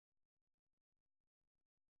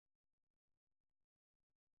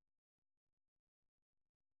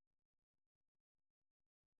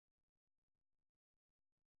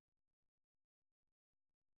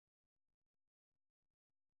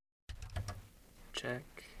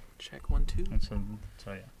Check 1 2. So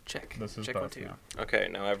yeah. Check. This is check both 1 2. now. Okay,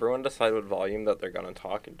 now everyone decide what volume that they're gonna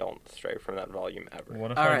talk, and don't stray from that volume ever.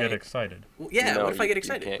 What if All I right. get excited? Well, yeah. No, what if I get You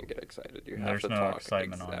excited? can't get excited. You have There's to no talk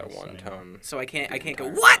excitement on at this one anymore. tone. So I can't the go.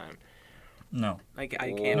 entire What? time. No. I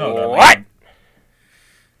can't. No, that What?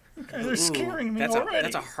 Okay, they're Ooh, scaring me that's already.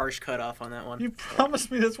 That's a harsh cutoff on that one. You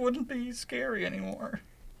promised me this wouldn't be scary anymore.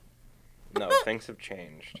 No, things have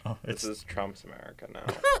changed. Oh, This is Trump's America now.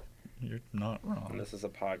 You're not wrong. And this is a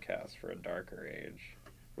podcast for a darker age.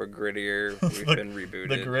 We're grittier. We've been rebooted.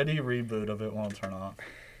 The gritty reboot of It Won't Turn Off.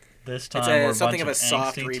 This time a- we're a something bunch of a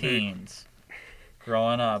soft angsty reboot. teens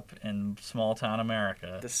growing up in small town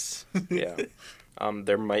America. This. Yeah.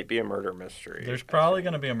 There might be a murder mystery. There's probably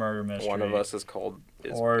going to be a murder mystery. One of us is Cole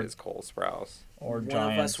Sprouse. or One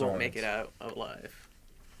giant of us won't make swords. it out alive.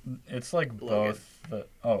 It's like Logan. both.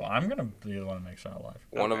 I'm going to be the one that makes it out alive.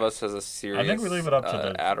 One of Okay. us has a serious I think we leave it up to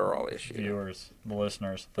the Adderall issue. viewers, the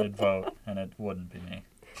listeners. They'd vote, and it wouldn't be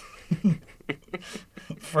me.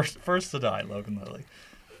 first to die, Logan Lilly.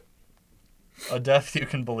 A death you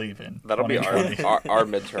can believe in. That'll be 2020. our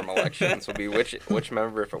midterm elections. Will be which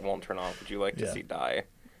member, if it won't turn off, would you like to Yeah. see die?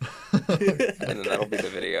 And then that'll be the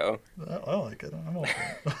video. I like it. I'm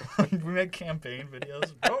okay. We make campaign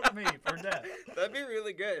videos. Vote me for death. That'd be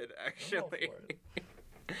really good, I'm all actually. for it.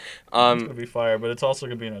 It's gonna Um, be fire, but it's also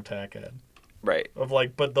gonna be an attack ad right.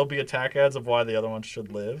 but there'll be attack ads of why the other ones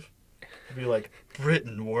should live. It'll be like,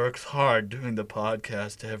 Britain works hard doing the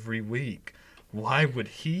podcast every week. Why would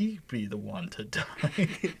he be the one to die?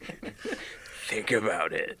 Think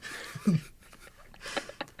about it.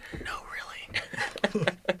 No, really.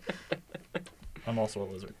 I'm also a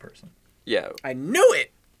lizard person. Yeah, I knew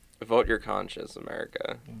it. vote your conscience,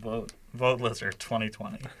 America. Vote lizard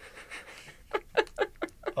 2020.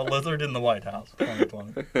 A lizard in the White House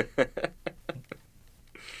 2020.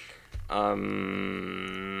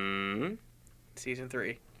 Season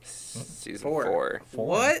 3. Season Four. 4.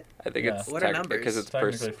 What? I think Yeah. it's What are numbers? because it's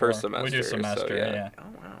Technically first four. semester. We do semester, so yeah. Oh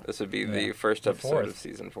wow. This would be Yeah. the first The episode fourth. of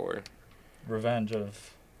season 4. Revenge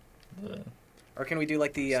of the... Or can we do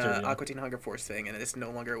like the Studio. Aqua Teen Hunger Force thing, and it's no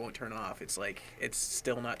longer, it won't turn off. It's like it's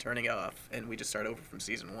still not turning off, and we just start over from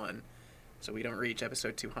season 1, so we don't reach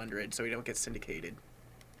episode 200, so we don't get syndicated.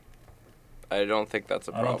 I don't think that's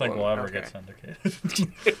a I problem. don't think we'll ever Okay. get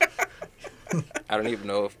syndicated. I don't even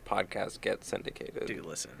know if podcasts get syndicated. Dude,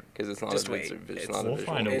 listen, Because it's not Just a wait. visual, it's It's- not a We'll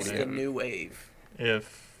visual find a it's way. the medium. new wave.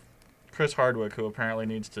 If Chris Hardwick, who apparently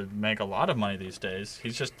needs to make a lot of money these days,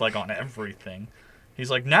 he's just like on everything. He's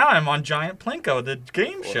like, now I'm on Giant Plinko, the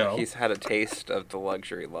game Well, show. He's had a taste of the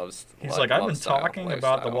luxury loves. He's like, I've been talking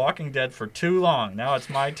about The Walking Dead for too long. Now it's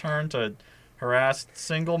my turn to harass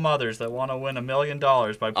single mothers that want to win $1 million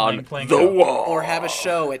by playing on Plinko. the wall. Or have a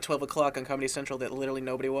show at 12 o'clock on Comedy Central that literally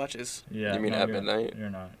nobody watches. Yeah, You mean at midnight? You're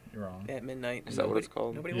not. You're wrong. At midnight. Is that what it's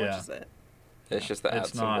called? Nobody Yeah. watches that. It's just the ad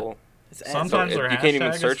It's not. symbol. It's ads. Sometimes So their you can't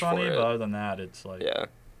even hashtag search is funny, for it. but other than that, it's like... Yeah.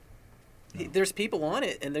 There's people on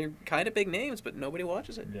it, and they're kind of big names, but nobody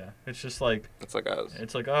watches it. Yeah. It's just like... It's like us.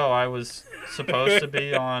 It's like, oh, I was supposed to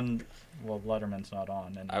be on... Well, Letterman's not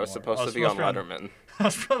on anymore. I was supposed to be on Letterman. I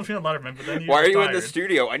was supposed to be on Letterman, but then you Why are you in the retired.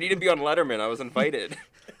 studio? I need to be on Letterman. I was invited.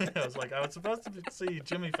 I was like, I was supposed to see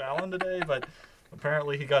Jimmy Fallon today, but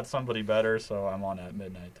apparently he got somebody better, so I'm on at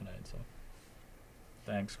midnight tonight. So,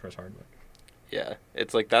 thanks, Chris Hardwick. Yeah,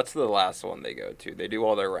 it's like that's the last one they go to. They do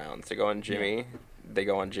all their rounds. They go on Jimmy. They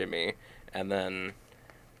go on Jimmy, and then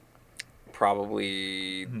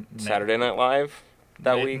probably Saturday Night Live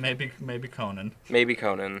that week. Maybe Conan. Maybe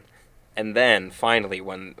Conan. And then finally,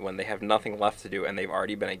 when they have nothing left to do and they've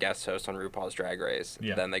already been a guest host on RuPaul's Drag Race,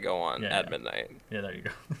 Yeah. then they go on Yeah, at yeah. midnight Yeah, there you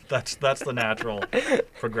go. That's the natural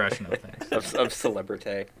progression of things. of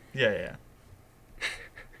celebrity. Yeah.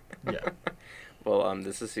 Yeah. Well,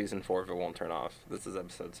 this is season 4 if it won't turn off. This is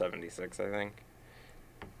episode 76, I think.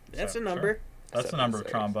 That's So, a number. sure. That's the number of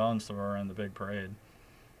 76. trombones that were in the big parade.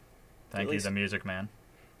 Thank you, least- the Music Man.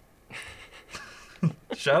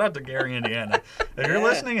 Shout out to Gary, Indiana. If you're Yeah.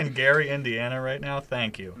 listening in Gary, Indiana right now,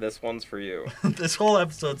 thank you. This one's for you. This whole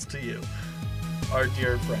episode's to you, our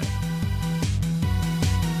dear friend.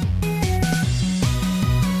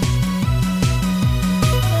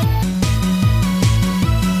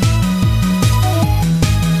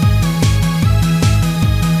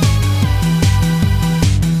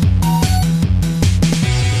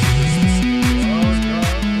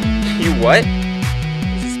 You what?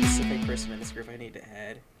 There's a specific person in this group I need to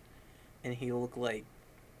add, and he look like,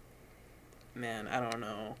 man, I don't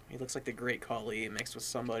know. He looks like the Great Khali mixed with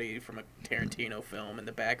somebody from a Tarantino film in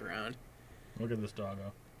the background. Look at this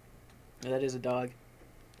doggo. That is a dog.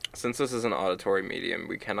 Since this is an auditory medium,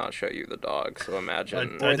 we cannot show you the dog. So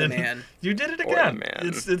imagine. Or the didn't- man. You did it Or the again. man.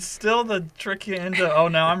 It's still the trick you into. Oh,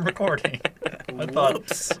 now I'm recording. I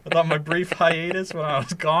thought my brief hiatus when I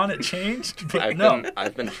was gone it changed, but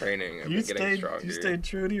I've been training. I've you been getting stayed stronger.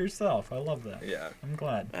 true to yourself. I love that. Yeah. I'm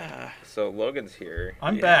glad. So Logan's here.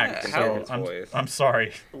 I'm Yeah, back. Can how- hear So his I'm voice.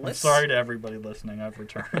 sorry. I'm Let's- sorry to everybody listening. I've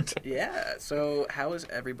returned. Yeah. So how is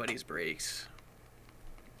everybody's breaks?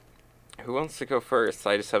 Who wants to go first?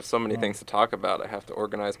 I just have so many Oh. things to talk about. I have to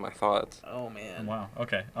organize my thoughts. Oh man. Wow.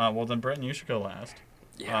 Okay. Well then, Britton, you should go last.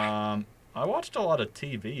 Yeah. I watched a lot of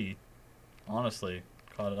TV. Honestly,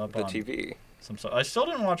 caught it up The on TV. some stuff. I still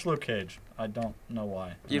didn't watch Luke Cage. I don't know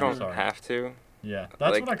why. You I'm don't sorry. have to. Yeah,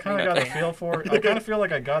 that's like- what I kind of got a feel for. I kind of feel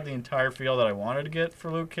like I got the entire feel that I wanted to get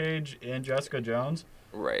for Luke Cage and Jessica Jones.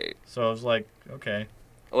 Right. So I was like, okay.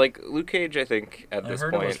 Like Luke Cage, I think at I this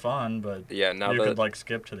heard point. it was fun, but Yeah. Now you that could like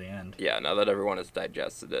skip to the end. yeah, now that everyone has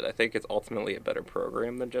digested it, I think it's ultimately a better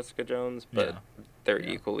program than Jessica Jones, but Yeah. they're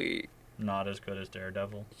Yeah. equally Not as good as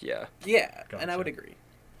Daredevil. yeah. Yeah, and I Gotcha. would agree.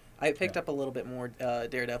 I picked Yeah. up a little bit more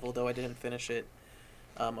Daredevil, though I didn't finish it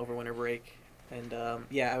over winter break. And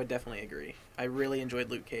yeah, I would definitely agree. I really enjoyed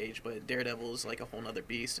Luke Cage, but Daredevil is like a whole nother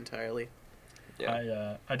beast entirely.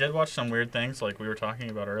 Yeah. I did watch some weird things like we were talking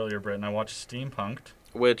about earlier, Britt, and I watched Steampunked,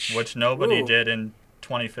 Which nobody Ooh. did in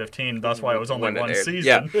 2015. That's why it was only When it one aired.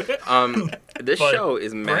 season. This But show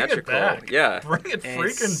is Bring magical. it back. Yeah. Bring it It's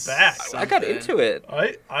freaking back. I got Something. into it,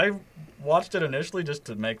 I watched it initially just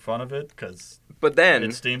to make fun of it because but then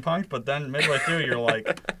it's steampunk, but then midway through you're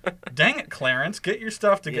like, dang it, Clarence, get your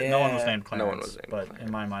stuff to get. No one was Yeah. named Clarence. No one was named but Clarence.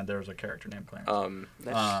 in my mind there was a character named Clarence.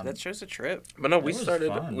 That shows a trip. but no, It we was started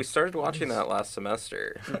fun. watching was- that last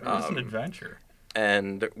semester. It was an adventure.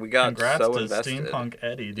 And we got Congrats so to invested. Steampunk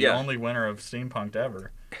Eddie, the Yeah. only winner of Steampunked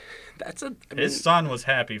ever. That's a I His mean, son was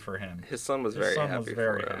happy for him. his son was his very son happy was for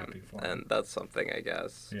very him, happy for him. and that's something, I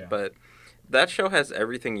guess. Yeah. But that show has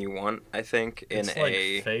everything you want, I think, in It's like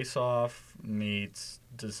a Face Off meets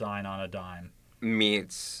Design on a Dime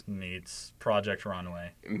meets Project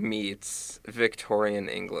Runway. Victorian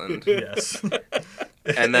England. Yes.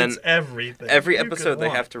 And then it's everything. Every you could episode they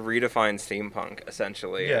want. have to redefine steampunk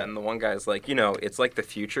essentially, Yeah. and the one guy's like, it's like the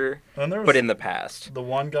future, And there was but in the past. the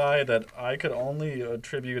one guy that I could only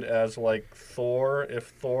attribute as like Thor if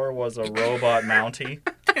Thor was a robot Mountie.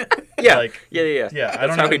 Yeah, Like, yeah. Yeah, That's I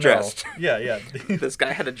don't how even he dressed. know. Yeah. This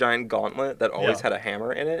guy had a giant gauntlet that always Yeah. had a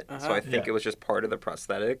hammer in it, so Uh-huh. I think Yeah. it was just part of the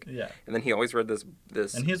prosthetic. Yeah. And then he always read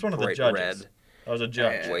this And he's one of the bright judges. red I was a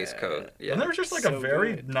judge. waistcoat. Yeah. And there was just like So a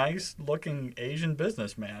very good. nice looking Asian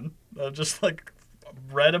businessman that just like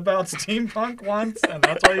read about steampunk once, and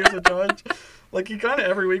that's why he was a judge. Like he kind of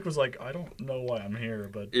every week was like, I don't know why I'm here,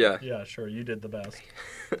 but Yeah. sure, you did the best.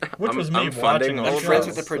 Which I'm- was me I'm watching funding the all I'm of friends show.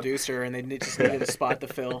 with the producer, and they just needed a spot to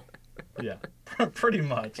fill. Yeah, pretty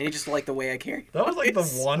much. And he just liked the way I carry. That was like the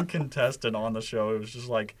voice. one contestant on the show. It was just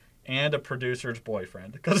like, and a producer's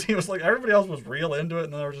boyfriend, because he was like everybody else was real into it,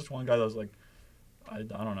 and then there was just one guy that was like, I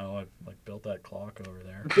don't know, I like built that clock over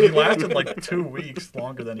there. He lasted like 2 weeks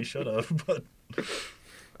longer than he should have, but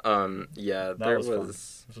Yeah, that there was fun.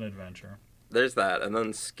 was It was an adventure. there's that, and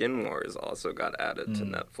then Skin Wars also got added to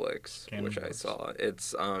Netflix, Skin which I Wars. saw.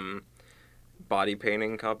 It's body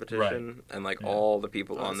painting competition, and like Yeah. all the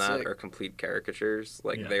people Oh, on that sick. are complete caricatures.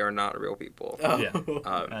 Like Yeah. they are not real people. Oh.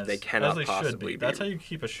 Yeah. They cannot should possibly be. That's how you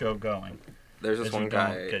keep a show going. There's Is this you one don't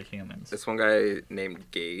guy. get humans. This one guy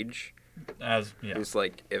named Gage, Yeah. who's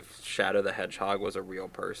like if Shadow the Hedgehog was a real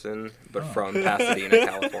person, but Oh. from Pasadena,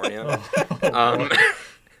 California. Oh, Um, boy.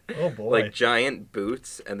 Oh boy. like giant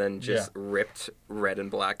boots and then just Yeah. ripped red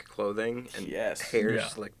and black clothing and Yes.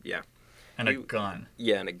 hairs Yeah. like yeah and a you- gun.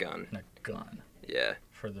 yeah and a gun And a gun yeah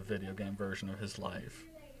for the video game version of his life.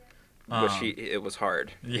 which it was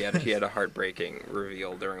hard. He yes. had a heartbreaking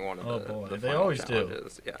reveal during one of Oh, the boy. the They final always do.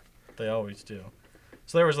 challenges. Yeah. They always do.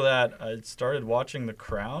 So there was that. I started watching The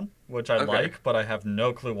Crown, which I Okay. like, but I have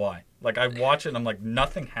no clue why. Like I watch it and I'm like,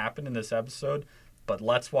 nothing happened in this episode, but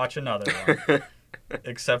let's watch another one.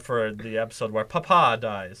 Except for the episode where Papa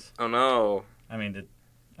dies. Oh no. I mean,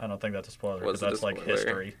 I don't think that's a spoiler Was because it a that's like spoiler?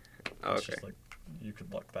 history. Oh, It's okay. just like you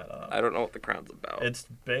could look that up. I don't know what the Crown's about. It's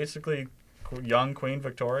basically young Queen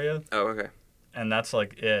Victoria, Oh okay. and that's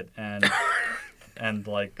like it. And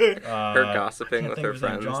like Her I gossiping can't with think her of his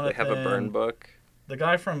name. friends. They have a burn Jonathan- book. the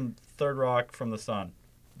guy from Third Rock from the Sun.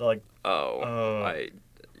 Like Oh.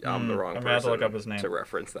 I'm the wrong I'm person gonna have to look up his name. to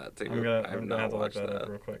reference that to. I'm I have gonna not have to look watched that that. up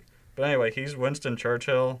real quick. But anyway, he's Winston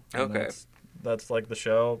Churchill. and Okay. That's like the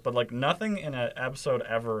show, but like nothing in an episode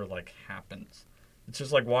ever like happens. It's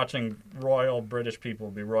just like watching royal British people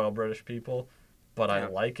be royal British people, but I Yeah.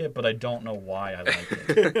 like it, but I don't know why I like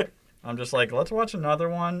it. I'm just like, let's watch another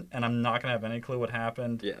one, and I'm not gonna have any clue what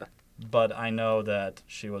happened. Yeah. But I know that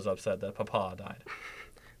she was upset that Papa died.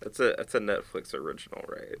 That's a Netflix original,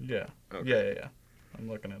 right? Yeah. Okay. Yeah. I'm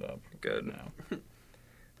looking it up. Good. Right now.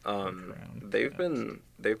 Background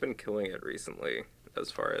They've been killing it recently as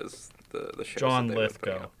far as the shows. John that they've been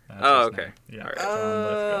putting Lithgow. out. That's Oh, his okay. name. Yeah. All right. John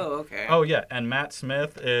Lithgow. Oh, okay. Oh yeah, and Matt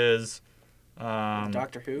Smith is.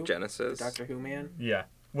 Doctor Who? Genesis. Doctor Who man? Yeah.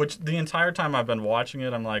 Which the entire time I've been watching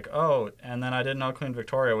it, I'm like, oh, and then I didn't know Queen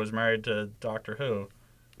Victoria was married to Doctor Who.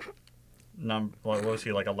 What was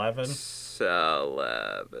he, like 11?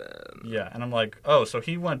 11. Yeah, and I'm like, oh, so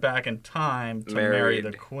he went back in time to marry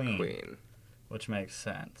the Queen, which makes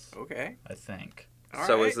sense, Okay. I think.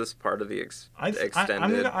 So Alright. is this part of the I'm extended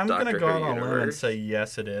gonna Doctor go Who out on a limb and universe? say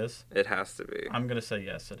yes, it is. It has to be. I'm gonna say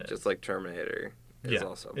yes, it is. Just like Terminator is yeah,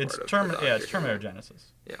 also part it's of the Terminator Doctor Who.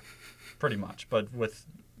 Genesis. Yeah. Pretty much, but with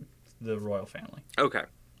the royal family. Okay.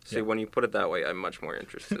 See, Yeah. when you put it that way, I'm much more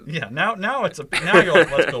interested. Yeah, now you're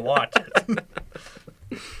like, let's go watch it.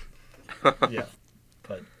 Yeah,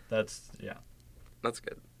 but that's That's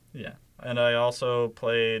good. yeah. And I also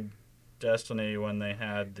played Destiny when they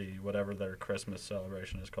had the whatever their Christmas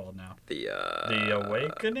celebration is called now. The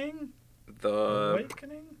Awakening? The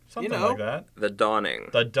Awakening? Something know. like that. the Dawning.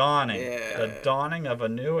 The Dawning. Yeah. The dawning of a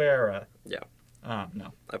new era. Yeah.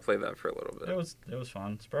 No. I played that for a little bit. It was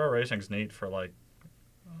fun. Sparrow Racing's neat for like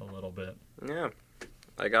a little bit. Yeah.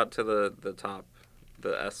 I got to the top,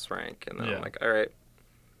 the S rank, and then Yeah. I'm like, all right.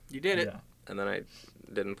 You did it. Yeah, And then I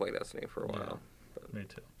didn't play Destiny for a while. me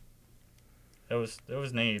too. It was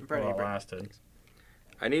neat I'm proud of while you, it bro. lasted.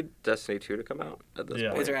 I need Destiny 2 to come out at this Yeah,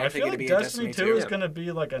 point. Is there I actually feel gonna like be a Destiny Destiny 2 2? is going to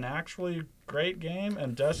be like an actually great game,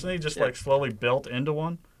 and Destiny just Yeah. like slowly built into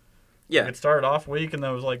one. Yeah. Like, it started off weak, and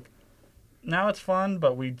then it was like, now it's fun,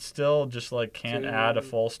 but we still just like can't add a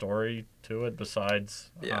full story to it besides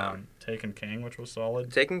Yeah. Taken King, which was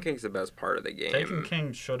solid. Taken King's the best part of the game. Taken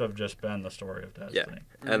King should have just been the story of Destiny.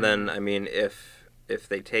 And then, I mean, if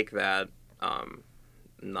they take that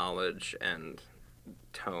knowledge and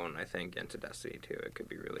tone, I think, into Destiny 2, it could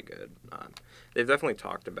be really good. They've definitely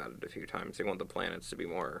talked about it a few times. They want the planets to be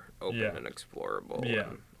more open Yeah. and explorable. Yeah,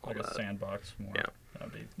 and all like a that. sandbox more. Yeah.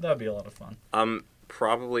 That'd be a lot of fun.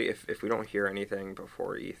 Probably, if we don't hear anything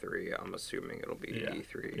before E3, I'm assuming it'll be Yeah.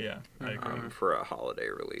 E3 Yeah, I agree. for a holiday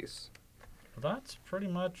release. Well, that's pretty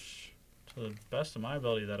much to the best of my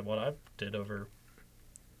ability that what I did over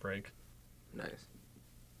break. Nice.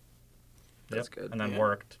 That's good. And then Yeah.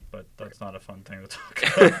 worked, but that's not a fun thing to talk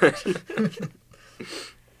about.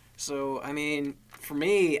 So, I mean, for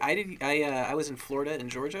me, I was in Florida and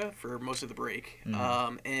Georgia for most of the break.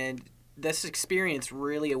 And this experience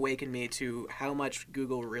really awakened me to how much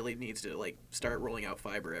Google really needs to like start rolling out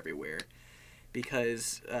fiber everywhere,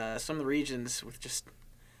 because some of the regions with just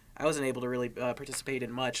I wasn't able to really participate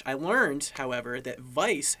in much. I learned, however, that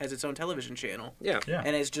Vice has its own television channel, Yeah. Yeah.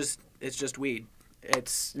 and it's just weed.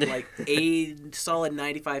 It's like a solid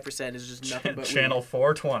 95% is just nothing but Channel weed.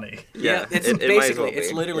 420. Yeah, it's it might as basically well be.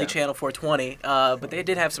 it's literally Yeah. channel 420. But they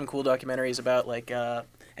did have some cool documentaries about like and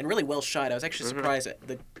really well shot. I was actually surprised at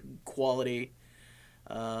the quality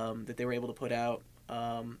that they were able to put out.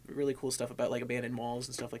 Really cool stuff about like abandoned malls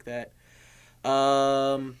and stuff like that.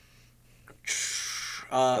 On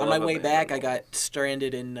my love way back, I abandoned got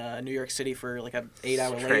stranded in New York City for like an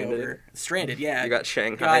 8-hour Stranded? layover. Stranded, yeah. You got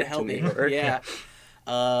Shanghai God help to me. New York. Yeah.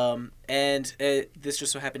 And this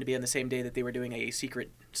just so happened to be on the same day that they were doing a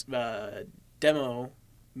secret demo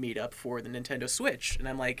meetup for the Nintendo Switch, and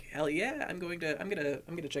I'm like, hell yeah, I'm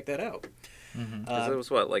gonna check that out. 'Cause it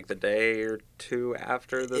was what, like the day or two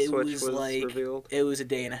after the Switch was revealed? It was a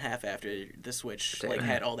day and a half after the Switch Damn. like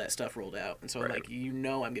had all that stuff rolled out, and so I'm Right. like,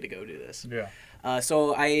 I'm gonna go do this. Yeah.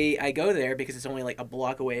 So I go there because it's only like a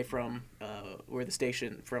block away from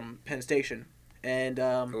from Penn Station, and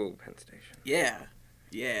Oh, Penn Station. yeah.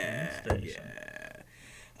 Penn Station.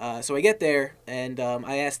 So I get there, and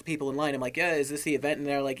I ask the people in line, I'm like, yeah, is this the event? And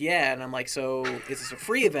they're like, yeah. And I'm like, so is this a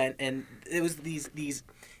free event? And it was these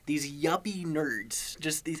yuppie nerds,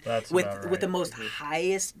 just these That's with about with the right. most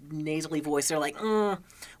highest nasally voice. They're like,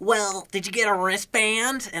 well, did you get a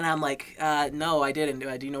wristband? And I'm like, no, I didn't.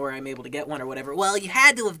 Do you know where I'm able to get one or whatever? Well, you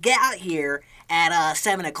had to have got here at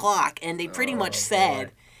 7 o'clock, and they pretty much boy.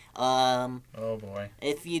 said, Oh boy.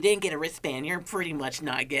 if you didn't get a wristband, you're pretty much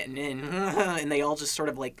not getting in. And they all just sort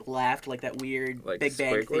of like laughed like that weird Like Big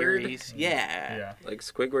Bang Squidward? Theories. Yeah. Yeah. Like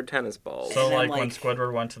Squidward tennis balls. So And I'm like when like-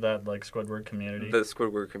 Squidward went to that like Squidward community. The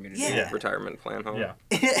Squidward community Yeah. retirement plan home. Yeah.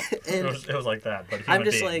 It And was like that, but I'm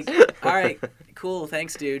human just beings. like, all right, cool,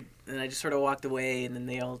 thanks, dude. And I just sort of walked away, and then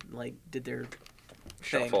they all like did their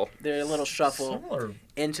thing. Shuffle. Their little shuffle Similar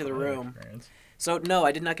into the kind of room. experience. So no,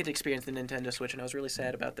 I did not get to experience the Nintendo Switch, and I was really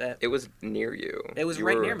sad about that. It was near you. It was You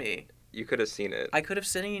right were- near me. You could have seen it. I could have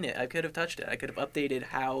seen it. I could have touched it. I could have updated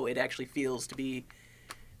how it actually feels to be,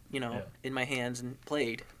 Yeah. in my hands and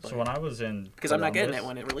played. So when I was in Because I'm not getting it Columbus,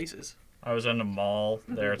 when it releases. I was in a mall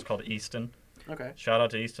there. It's called Easton. Okay. Shout out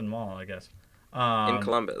to Easton Mall, I guess. in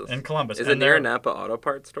Columbus. In Columbus. Is it And near there- a Napa Auto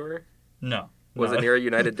Parts store? No. Was no. it near a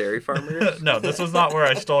United Dairy Farmers? No, this was not where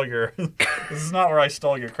I stole your. This is not where I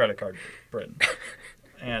stole your credit card, Britton,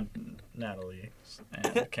 and Natalie,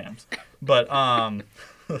 and Cam's. But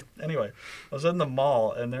anyway, I was in the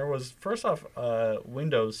mall, and there was first off a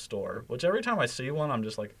Windows store, which every time I see one, I'm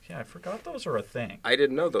just like, yeah, I forgot those are a thing. I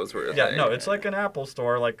didn't know those were a Yeah, thing. no, it's like an Apple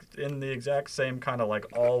store, like in the exact same kind of like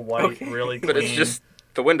all white, Okay. really clean. But it's just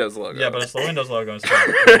the Windows logo. Yeah, but it's the Windows logo instead.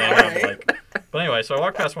 And they have, like, but anyway, so I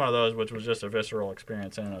walked past one of those, which was just a visceral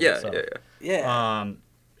experience in and of yeah, itself. yeah, yeah. Yeah.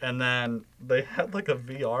 And then they had like a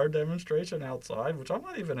VR demonstration outside, which I'm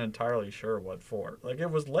not even entirely sure what for. Like it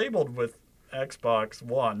was labeled with Xbox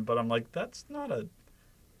One, but I'm like, that's not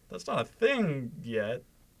a thing yet.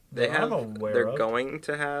 They that I'm have. aware They're of. going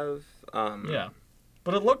to have. Yeah,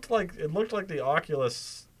 but it looked like the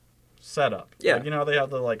Oculus setup. Yeah. Like, they have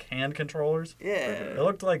the like hand controllers. yeah. It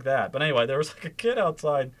looked like that. But anyway, there was like a kid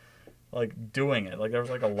outside, like doing it. Like there was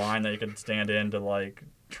like a line that you could stand in to like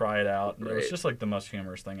try it out. And it was Right. just like the most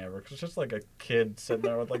humorous thing ever. 'Cause it's just like a kid sitting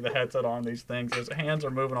there with like the headset on these things. His hands are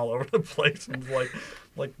moving all over the place, and it's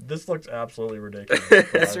like this looks absolutely ridiculous.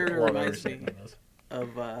 But That I sort of love reminds every me. second of this.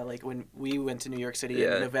 Of like when we went to New York City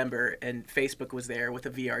Yeah. in November, and Facebook was there with a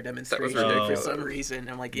VR demonstration ridiculous. for some reason.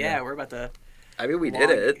 I'm like, Yeah. we're about to. I mean, we did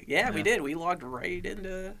log- it. Yeah, we Yeah. did. We logged right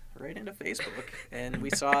into Facebook, and we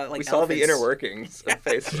saw like We saw the elephants. inner workings of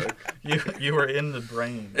Facebook. You were in the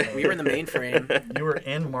brain. We were in the mainframe. You were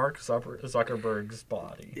in Mark Zuckerberg's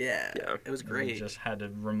body. Yeah, Yeah. it was And you great. just had to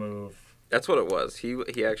remove. That's what it was.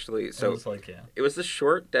 He actually It so was like it was a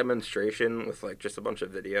short demonstration with like just a bunch of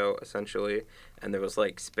video essentially, and there was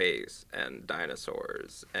like space and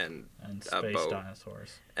dinosaurs and and a space boat.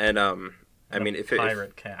 dinosaurs. and I And mean a if it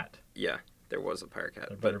pirate cat. yeah, there was a pirate cat.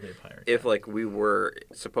 There But better be a pirate. if cat. like we were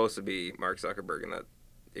supposed to be Mark Zuckerberg in that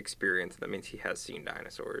experience, that means he has seen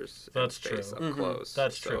dinosaurs in That's space true. up Mhm. close.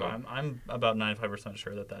 That's so- true. I'm about 95%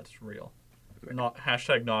 sure that that's real. Not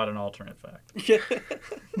hashtag not an alternate fact.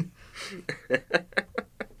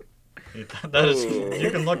 That is. Ooh.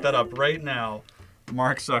 You can look that up right now.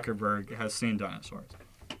 Mark Zuckerberg has seen dinosaurs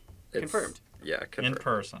It's- Confirmed. Yeah, in confirmed.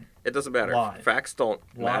 person. It doesn't matter. Live. Facts don't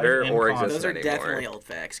Live matter in or concert. exist Those are anymore. definitely old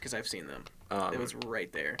facts because I've seen them. It was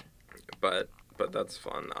right there. But that's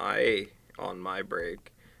fun. I on my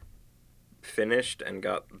break finished and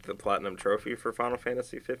got the platinum trophy for Final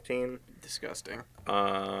Fantasy 15. Disgusting.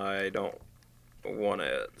 I don't want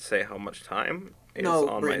to say how much time is No,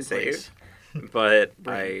 on Britton, my save, please. but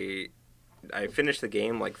Britton. I finished the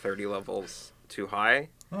game like 30 levels too high,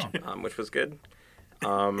 Oh. which was good.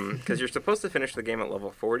 Because you're supposed to finish the game at level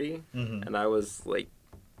 40, Mhm. and I was like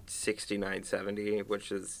 69, 70,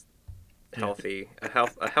 which is Yeah. healthy,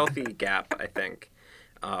 a healthy gap, I think.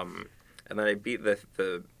 And then I beat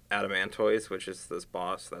the Adamantoise, which is this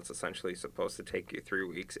boss that's essentially supposed to take you 3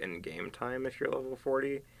 weeks in game time if you're level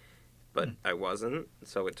 40, but I wasn't,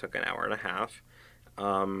 so it took an hour and a half.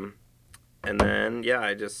 And then, yeah,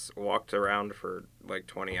 I just walked around for like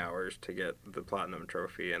 20 hours to get the platinum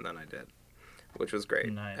trophy, and then I did, which was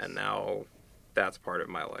great. Nice. And now that's part of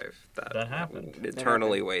my life That happened.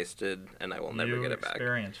 eternally wasted, and I will never You get it back.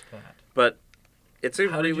 experienced that. But it's a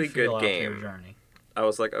How did really you feel good after your game. journey? I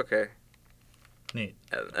was like, okay. Neat.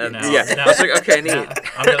 And Now- yeah, now- I was like, okay, neat. Now,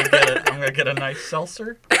 I'm gonna get a nice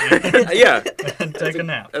seltzer Yeah. and take a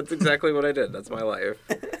nap. That's exactly what I did. That's my life.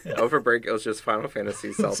 Yeah. Over break, it was just Final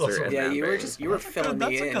Fantasy seltzer also- and Yeah, you were napping. filling me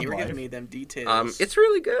That's a in. good You were life. giving me them details. It's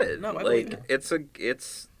really good. No, I believe like it.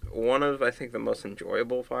 it's one of I think the most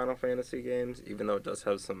enjoyable Final Fantasy games, even though it does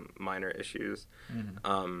have some minor issues.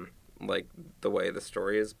 Mhm. Like the way the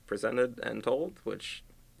story is presented and told, which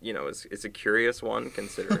is a curious one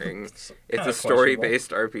considering It's it's kinda a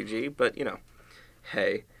story-based RPG. But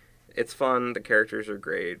hey, it's fun. The characters are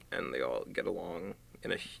great, and they all get along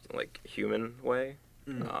in a human way.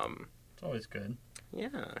 Mm. It's always good.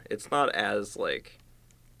 Yeah, it's not as like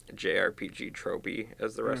JRPG tropey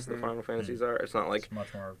as the rest of the Final Fantasies are. It's not like It's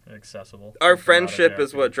much more accessible. our It's not a friendship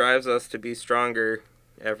is JRPG. what drives us to be stronger.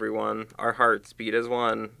 Everyone, our hearts beat as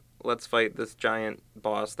one. Let's fight this giant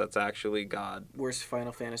boss that's actually God, Worst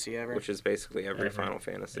Final Fantasy ever. which is basically every Every- Final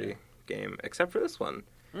Fantasy yeah. game except for this one.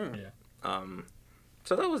 Mm. Yeah.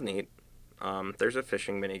 So that was neat. There's a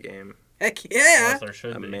fishing mini game. Heck yeah! As there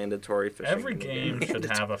should A be. mandatory fishing Every minigame. game should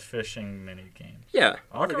have a fishing mini game. Yeah.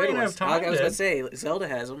 All the good Ocarina ones. of Time I was did. about to say, Zelda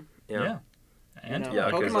has them. Yeah. And You know,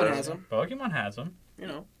 Yakuza. Pokemon has them. Pokemon has them. You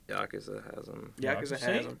know, Yakuza has them. Yakuza See?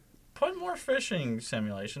 has them. Put more fishing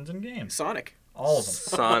simulations in games. Sonic. All of them.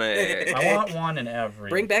 Sonic. I want one in every.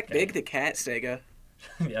 Bring back game. Big the Cat, Sega.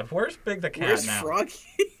 Yeah, where's Big the Cat Where's now? Froggy?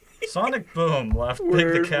 Sonic Boom left Big the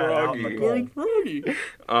Where's Cat out in the Froggy? cold. Froggy?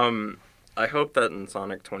 I hope that in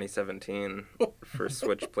Sonic 2017 for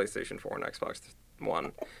Switch, PlayStation 4, and Xbox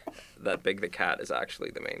One, that Big the Cat is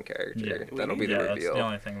actually the main character. Yeah. That'll be Yeah, the that's reveal. the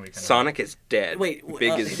only thing we can. Sonic is dead. Wait,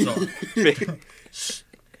 Big is big.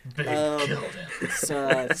 Big Um, killed him.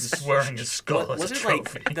 It's, He's wearing his skull as a wasn't it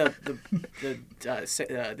trophy. like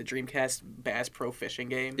the Dreamcast Bass Pro Fishing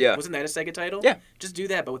game? Yeah. Wasn't that a Sega title? Yeah. Just do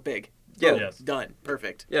that, but with Big. Yeah. Boom. Yes. Done.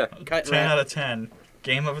 Perfect. Yeah. Cut 10 wrap. out of 10.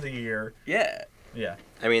 Game of the year. Yeah. Yeah.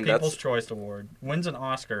 I mean, People's that's Choice Award. Wins an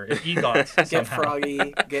Oscar. If EGOTs Get somehow.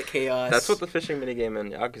 Froggy. Get Chaos. that's what the fishing minigame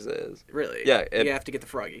in Yakuza is. Really? Yeah, it- you have to get the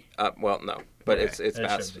Froggy. Well, no, but Okay. it's It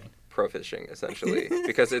Bass should be. Pro Fishing essentially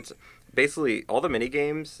because it's basically all the mini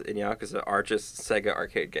games in Yakuza are just Sega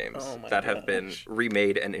arcade games Oh my that have been gosh.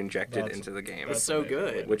 remade and injected That's- into the game, That's so amazing.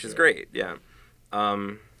 good. which is great. Yeah.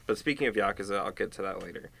 But speaking of Yakuza, I'll get to that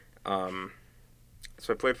later.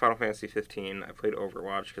 So I played Final Fantasy 15. I played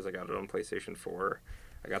Overwatch because I got it on PlayStation 4.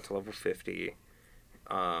 I got to level 50.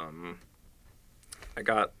 I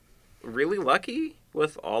got really lucky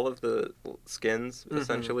with all of the skins,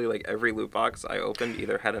 essentially. Like, every loot box I opened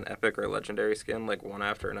either had an epic or legendary skin, like, one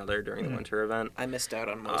after another during the winter event. I missed out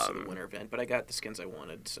on most of the winter event, but I got the skins I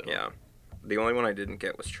wanted. So Yeah. The only one I didn't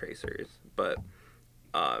get was Tracers, but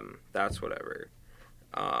that's whatever.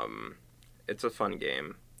 It's a fun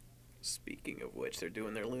game. Speaking of which, they're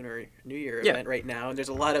doing their Lunar New Year Yeah. event right now, and there's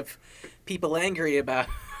a lot of people angry about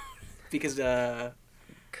because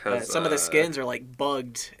some of the skins are like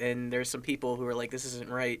bugged, and there's some people who are like, "This isn't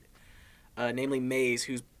right." Namely, Maze,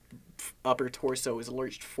 whose upper torso is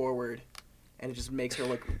lurched forward, and it just makes her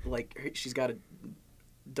look like she's got a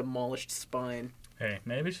demolished spine. Hey,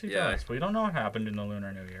 maybe she Yeah. does. We don't know what happened in the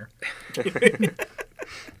Lunar New Year.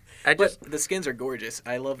 I But just, the skins are gorgeous.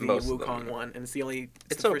 I love the Most of Wukong them. one, and it's the only.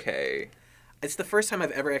 it's the first- okay. It's the first time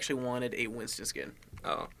I've ever actually wanted a Winston skin.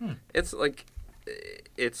 Oh. Hmm. It's like,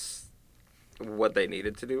 it's what they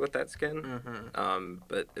needed to do with that skin. Mm-hmm.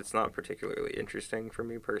 But it's not particularly interesting for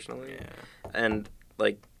me personally. Yeah. And,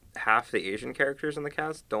 like, half the Asian characters in the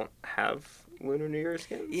cast don't have Lunar New Year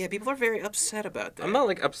skins. Yeah, people are very upset about that. I'm not,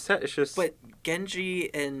 like, upset. It's just But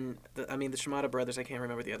Genji and the Shimada brothers, I can't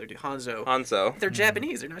remember the other dude, Hanzo. Hanzo. They're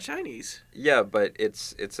Japanese. They're not Chinese. Yeah, but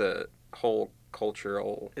it's a whole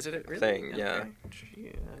cultural Is it a really? thing, yeah.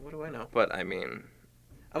 Gee, what do I know? But, I mean,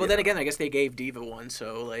 Oh, well, then again, I guess they gave Diva one,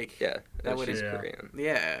 so like. yeah. That would- she's Yeah. Korean.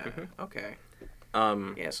 Yeah. Mhm. Okay.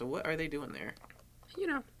 Um, Yeah. So what are they doing there? you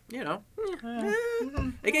know. You know,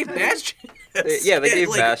 Eh, they gave Bastion. They gave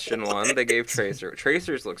like- Bastion one. They gave Tracer.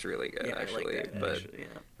 Tracers looks really good, Yeah, actually. I like that, but actually,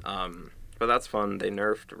 yeah. but that's fun. They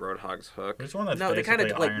nerfed Roadhog's hook. There's one that's No, they kind of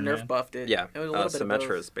basically like Iron nerf Man. buffed it. Yeah, It was a little bit of Symmetra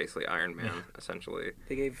both. is basically Iron Man, essentially.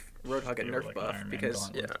 They gave Roadhog a They nerf were like buff Iron Man because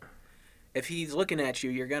gauntlet. Yeah. if he's looking at you,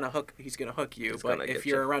 you're gonna hook. He's gonna hook you. He's But gonna if get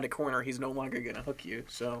you're you. around a corner, he's no longer gonna hook you.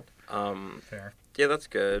 So Fair. Yeah, that's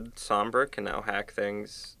good. Sombra can now hack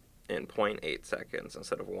things in 0.8 seconds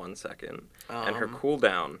instead of 1 second. And her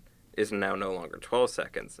cooldown is now no longer 12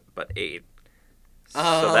 seconds, but 8.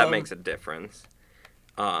 So that makes a difference.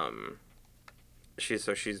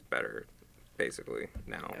 She's better, basically,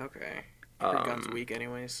 now. okay. Her gun's Um, weak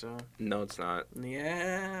anyway, so No, it's not.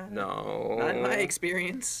 yeah. No. Not in my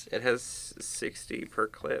experience. It has 60 per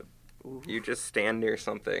clip. Ooh. You just stand near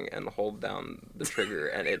something and hold down the trigger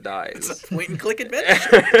and it It's dies. a point and click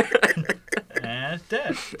adventure. And it's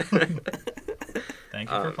dead. Thank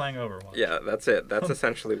you for playing Overwatch. Yeah, that's it. That's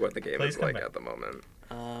essentially what the game Please is come like back. at the moment.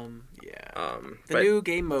 Yeah. The But new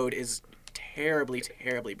game mode is terribly,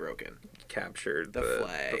 terribly broken. captured The the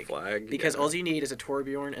flag. flag. Because yeah. all you need is a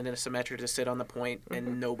Torbjorn and then a Symmetra to sit on the point,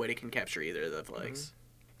 and nobody can capture either of the flags.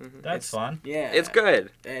 That's fun. Yeah. It's good.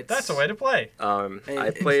 That's the way to play.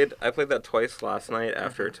 I played that twice last night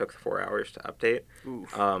after it took 4 hours to update.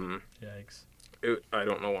 Oof. Yikes. I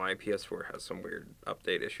don't know why PS4 has some weird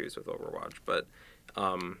update issues with Overwatch, but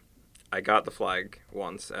I got the flag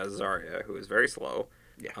once as Zarya, who is very slow.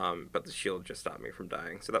 Yeah. But the shield just stopped me from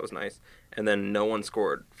dying, so that was nice. And then no one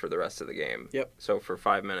scored for the rest of the game. Yep. So for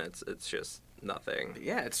 5 minutes, it's just nothing.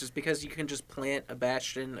 Yeah, it's just because you can just plant a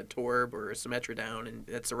Bastion, a Torb, or a Symmetra down, and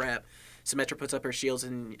that's a wrap. Symmetra puts up her shields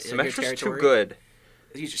in your Symmetra's territory. too good.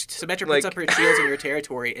 Symmetra Like- puts up her shields in your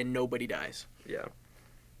territory, and nobody dies. Yeah.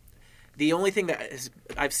 The only thing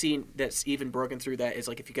I've seen that's even broken through that is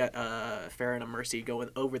like if you got Farrah and a Mercy going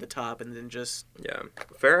over the top and then just Yeah.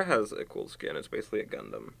 Farrah has a cool skin. It's basically a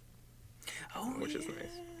Gundam. Which is yeah.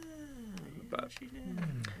 nice. Yeah, But- she did.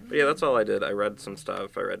 But yeah, that's all I did. I read some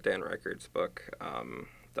stuff. I read Dan Reichert's book,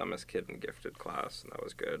 Dumbest Kid in Gifted Class, and that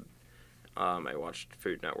was good. I watched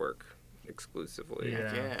Food Network exclusively.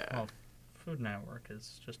 Yeah. yeah. Well, Food Network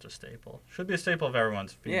is just a staple. Should be a staple of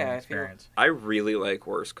everyone's viewing Yeah, I feel- experience. I really like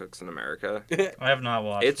Worst Cooks in America. I have not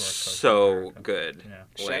watched. It's Worst Cooks in so America. good. Yeah.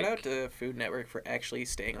 Shout out Like, to Food Network for actually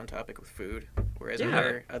staying on topic with food, whereas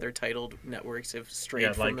Yeah. other titled networks have strayed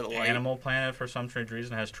Yeah, from like the light. Animal Planet for some strange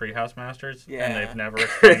reason has Treehouse Masters, Yeah. and they've never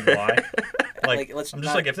explained why. Like, let's I'm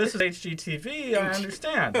just not- like, if this is HGTV, I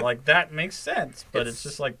understand. Like, that makes sense. But it's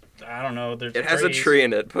just like, I don't know. There's it has a trees. tree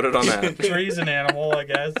in it. Put it on that. Tree's an animal, I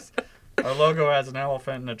guess. Our logo has an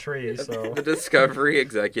elephant and a tree, so. The Discovery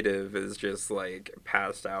executive is just like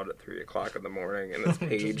passed out at 3 o'clock in the morning, and this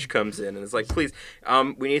page comes in and is like, "Please,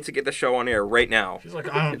 we need to get the show on air right now." She's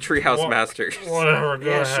like, I don't. Treehouse Masters. Whatever, go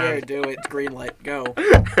Yeah, sure, ahead. do it. Green light, go.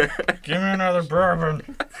 Give me another bourbon.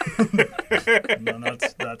 And then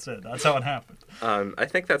that's it. That's how it happened. I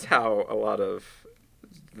think that's how a lot of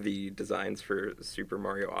the designs for Super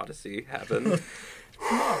Mario Odyssey happen.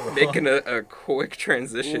 Making a quick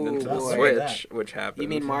transition Ooh, into the boy. Switch, which happened. You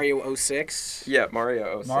mean Mario 06? Yeah,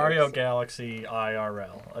 Mario 06. Mario Galaxy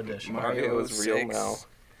IRL edition. Mario is real 06. now.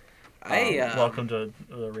 Welcome to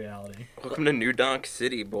the reality. Welcome to New Donk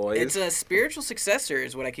City, boys. It's a spiritual successor,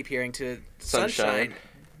 is what I keep hearing to Sunshine. Sunshine.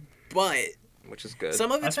 But which is good.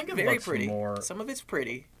 some of I it's think it very looks pretty. more- Some of it's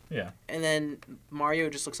pretty. Yeah. And then Mario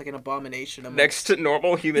just looks like an abomination. Next to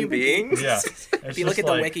normal human Human beings. Yeah. If you look at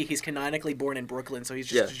the wiki, he's canonically born in Brooklyn, so he's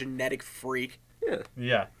just a genetic freak. Yeah.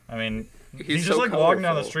 Yeah. I mean, He's he's so just like walking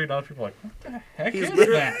down the colorful. street and other people are like, what the heck He's is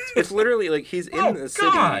literally, that? it's literally like he's in Oh, the city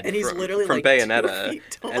God. And he's from, literally from like 2 Bayonetta,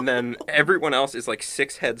 feet tall. and then everyone else is like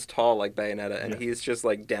 6 heads tall like Bayonetta, and Yeah. he's just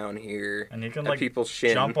like down here And he can at like people's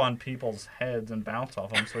shin. jump on people's heads and bounce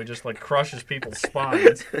off them, so he just like crushes people's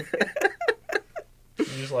spines.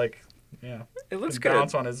 He's like, yeah, It looks can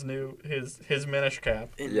bounce good. on his Minish cap.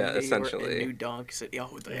 In Yeah, New York- essentially. in New Donk City.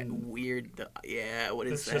 Oh, that And- weird. Yeah, what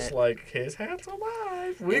is It's that? just like his hat's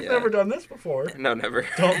alive. We've Yeah. never done this before. No, never.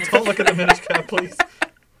 Don't look at the Minish cap, please.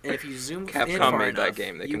 And if you zoom in Capcom far made that enough,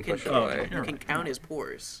 game. They you can push it Oh, away. You You're can right. count his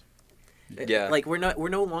pores. Yeah. Like we're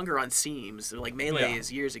no longer on seams. Like Melee Yeah.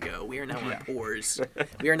 is years ago. We are now Yeah. on pores.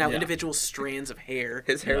 We are now Yeah. individual strands of hair.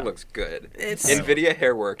 His hair Yeah. looks good. It's NVIDIA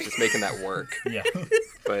Hairworks is making that work, Yeah.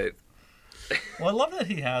 but Well, I love that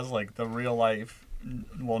he has like the real life,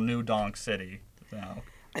 New Donk City now.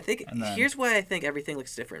 I think And then- here's why I think everything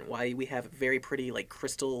looks different. Why we have very pretty like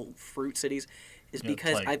crystal fruit cities is Yeah,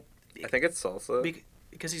 because like- I think it's salsa.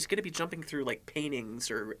 because he's gonna be jumping through like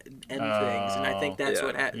paintings or end things, and I think Oh. that's Yeah.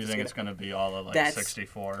 what happens. You think it's going to be all of like That's-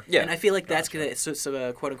 64? Yeah. And I feel like that's Gotcha.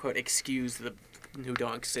 gonna quote unquote excuse the New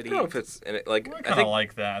Donk City. I don't know if it's in it, like I I kind of think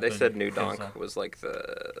like that. they the- said New his, Donk was like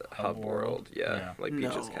the hub world. world? Yeah, Yeah. like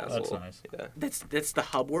Peach's No. Castle. That's nice. Yeah, That's the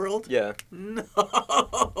hub world. yeah. No.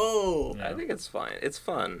 Yeah. I think it's fine. It's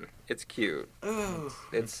fun. It's cute. Oh,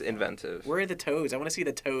 It's inventive. where are the toads? I want to see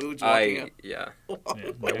the toads walking I up. yeah.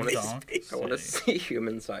 Yeah, What New is Donk this? I want to City. see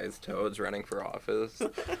human-sized toads running for office.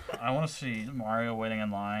 I want to see Mario waiting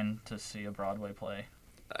in line to see a Broadway play.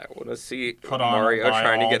 I want to see Put on Mario by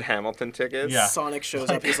trying all- to get Hamilton tickets. Yeah. Sonic shows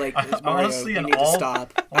up. He's like, I wanna Mario, see you an need to all-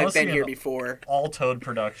 stop. I wanna I've been see here an- before. All Toad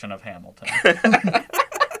production of Hamilton.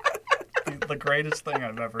 The greatest thing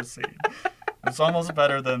I've ever seen. It's almost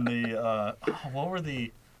better than the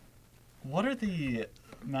what are the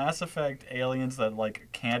Mass Effect aliens that like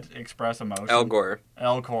can't express emotion? Elgor.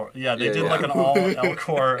 Elcor. Yeah, they Yeah, did yeah. like an all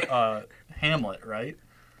Elcor Hamlet, right?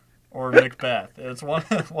 Or Macbeth. It's one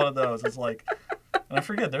of those. It's like, and I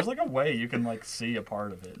forget. There's like a way you can like see a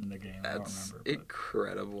part of it in the game. I don't That's remember. But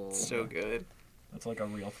incredible. So good. it's like a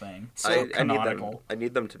real thing. So I need them. canonical. I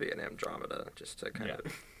need them to be an Andromeda just to kind Yeah.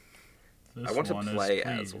 of. This I want to one is play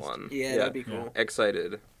as pleased. one. Yeah, that'd be cool.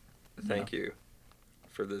 Excited. Thank you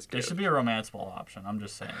for this There gift. should be a romanceable option. I'm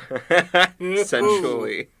just saying.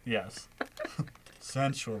 Sensually. Yes.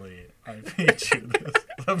 Sensually, I feed you this.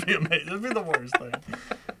 That'd be amazing. That'd be the worst thing.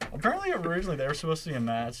 Apparently, originally they were supposed to be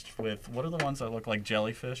matched with what are the ones that look like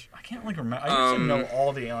jellyfish? I can't like remember. I used to know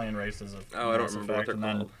all the alien races of Oh, I don't Mass remember what Effect, they're and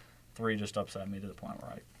then called. 3 just upset me to the point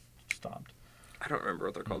where I stopped. I don't remember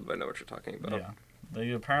what they're called, but I know what you're talking about. Yeah,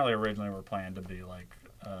 they apparently originally were planned to be like,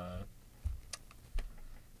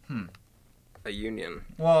 A union.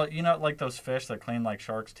 well, you know, like those fish that clean like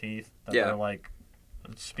sharks' teeth. That Yeah. they're like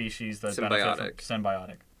species that benefit from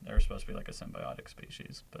symbiotic. They were supposed to be like a symbiotic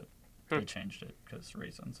species, but they changed it because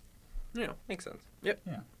reasons. Yeah. Makes sense. Yep.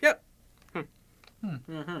 Yeah. Yep.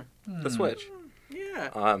 The Switch. Yeah.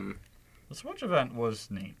 The Switch event was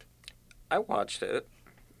neat. I watched it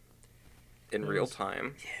in It real was-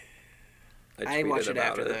 time. I watched it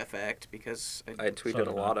about after the fact because I tweeted So did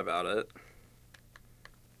a I. lot about it.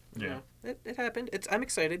 Yeah. It happened. I'm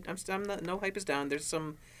excited. I'm not, no hype is down. There's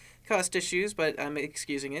some cost issues, but I'm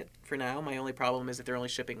excusing it for now. My only problem is that they're only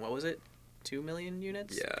shipping, what was it? 2 million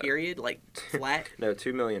units? Yeah. Period? Like, flat? No,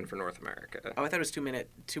 2 million for North America. Oh, I thought it was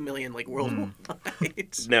 2 million, like, worldwide.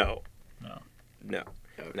 No. No. No.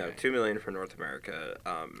 Okay. No, 2 million for North America.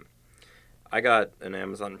 I got an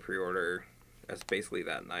Amazon pre-order as basically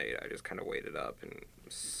that night. I just kind of waited up and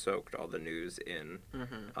soaked all the news in.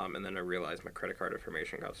 Mm-hmm. And then I realized my credit card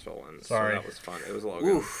information got stolen. Sorry. So that was fun. It was Logan.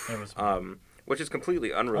 Oof. It was. Which is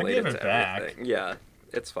completely unrelated it to back. everything. Yeah,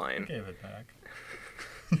 it's I fine. gave it back.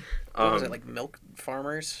 What was it, like milk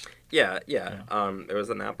farmers? Yeah. There was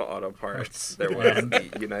the Napa Auto Parts. There was Yeah.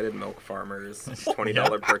 the United Milk Farmers.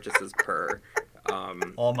 $20 purchases per.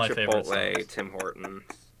 All my favorite Chipotle, songs. Tim Hortons.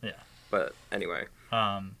 Yeah. But anyway,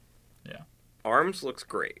 Yeah. Arms looks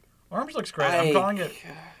great. Arms looks great. I'm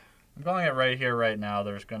calling it right here, right now.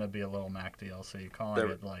 There's going to be a little Mac DLC.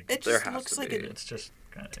 It like It There just has looks to like be. a it's just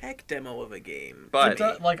gonna, tech demo of a game. But-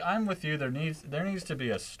 to me. like I'm with you. There needs to be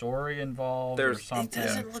a story involved or There's- It something.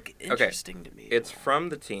 doesn't look interesting to me. It's from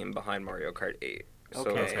the team behind Mario Kart 8. So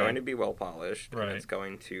it's Okay. going to be well polished. Right. And it's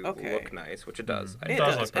going to Okay. look nice, which it does. Mhm. I It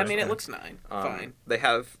does does. look I mean, nice. it looks fine. They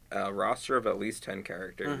have a roster of at least 10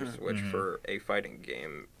 characters, Mhm. which Mhm. for a fighting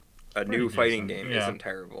game, Pretty new fighting decent. game, Yeah. isn't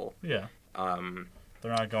terrible. Yeah. Um,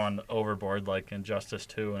 They're not going overboard like Injustice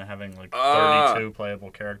 2 and having like Ah. 32 playable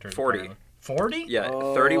characters. 40. 40? yeah,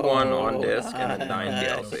 Oh, 31 on disc and then my 9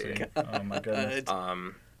 DLC. DLC. Oh my goodness.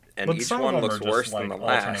 And But each some one of them looks are just, worse like, than the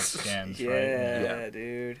alternate last. skins, Yeah, right? Yeah.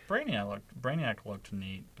 dude. Brainiac looked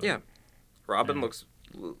neat. But Yeah. Robin Yeah. looks.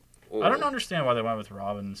 I don't understand why they went with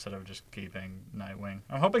Robin instead of just keeping Nightwing.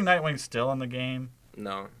 I'm hoping Nightwing's still in the game,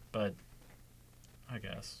 No, but I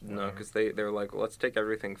guess. no, whatever. because they're like, let's take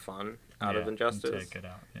everything fun out of Yeah, Injustice Take it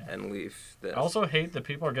out. Yeah. and leave this. I also hate that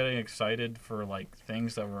people are getting excited for like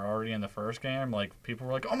things that were already in the first game. Like people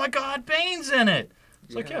were like, "Oh my God, Bane's in it!"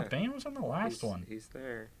 It's like, yeah, Bane was in the last one. He's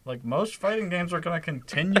there. Like most fighting games are going to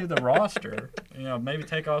continue the roster. You know, maybe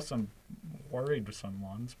take off some worried some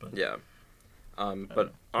ones, but Yeah.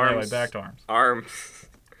 But Arms. anyway, back to Arms. Arms.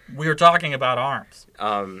 We were talking about Arms.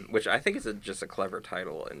 Which I think is just a clever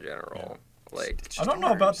title in general. Like, It's I just don't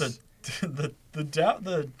know about arms.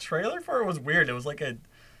 the trailer for it was weird. It was like a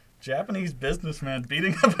Japanese businessman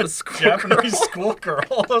beating up a schoolgirl. Japanese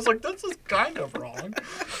schoolgirl. I was like, this is kind of wrong.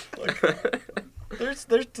 Like, there's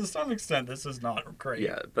to some extent this is not great.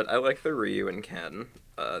 yeah, but I like the Ryu and Ken.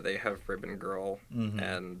 They have Ribbon Girl Mhm.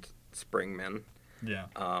 and Springman. Yeah.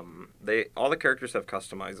 All the characters have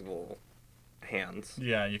customizable hands.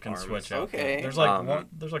 Yeah, you can Arms. switch out. Okay. There's like Um,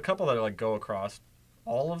 there's a couple that like go across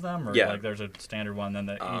all of them, or Yeah. like there's a standard one, then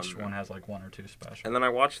each Um, one has like one or two special. And then I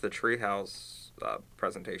watched the Treehouse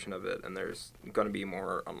presentation of it, and there's going to be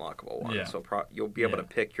more unlockable ones. Yeah. So you'll be able Yeah. to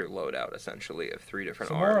pick your loadout essentially of 3 different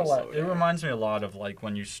So more or arms. less, it reminds me a lot of like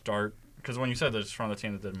when you start, because when you said that it's from the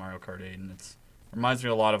team that did Mario Kart 8, and it reminds me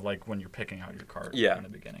a lot of like when you're picking out your card Yeah. in the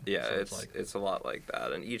beginning. Yeah, So it's like a lot like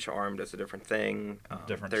that, and each arm does a different thing.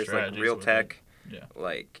 Different There's like strategies real with tech. yeah.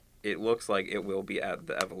 Like it looks like it will be at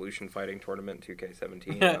the Evolution Fighting Tournament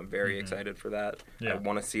 2K17. I'm very Mhm. excited for that. Yeah. I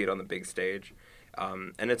want to see it on the big stage,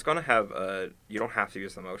 and it's gonna have you don't have to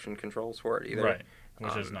use the motion controls for it either. Right,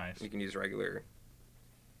 which is nice. You can use regular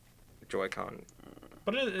Joy-Con.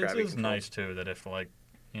 But it gravity is control. nice too that if like,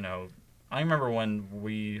 you know, I remember when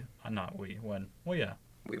Wii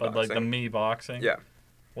but like the boxing. Mii boxing Yeah.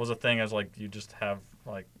 was a thing as like you just have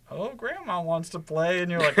like, oh, grandma wants to play, and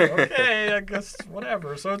you're like, okay, I guess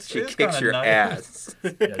whatever. So it's She it's kicks kinda your nice. ass.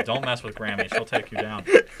 Yeah, don't mess with Grammy. She'll take you down.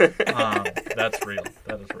 That's real.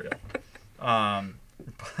 That is real.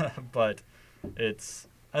 But it's.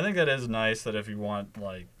 I think that is nice that if you want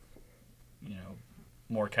like, you know,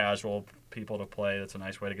 more casual people to play, that's a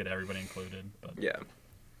nice way to get everybody included. But Yeah.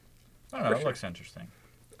 I don't know. For It sure. looks interesting.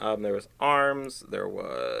 There was Arms. There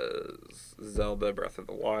was Zelda Breath of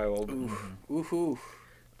the Wild. Ooh.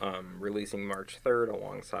 Releasing March 3rd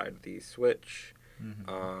alongside the Switch.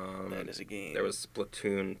 Mhm. That is a game. There was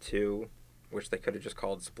Splatoon 2, which they could have just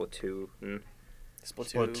called Splatoon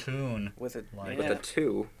Splatoon. With a Like- with a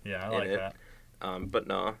 2. Yeah, I in like it. that. But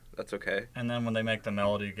no, that's okay. And then when they make the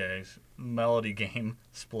melody game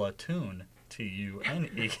Splatoon Tune,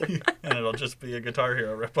 and it'll just be a Guitar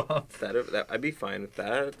Hero ripoff. That I'd be fine with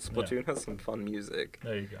that. Splatoon has some fun music.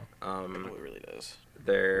 There you go. Oh, it really does.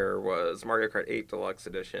 There was Mario Kart 8 Deluxe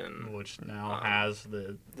Edition. Which now has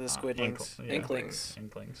the Squidlings. Inklings.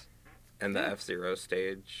 Inklings. And the F-Zero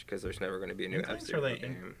stage, because there's never going to be a new Inklings, F-Zero or they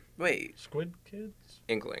game. Wait. Squid Kids?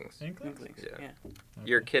 Inklings. Inklings. Yeah. Yeah. Okay.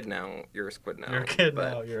 You're a kid now. You're a squid now. You're a kid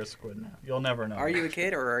but, now. You're a squid now. You'll never know. Are you a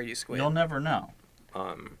kid or are you Squid? You'll never know.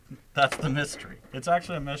 That's the mystery. It's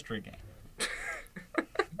actually a mystery game.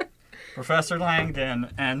 Professor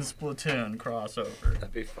Langdon and Splatoon crossover.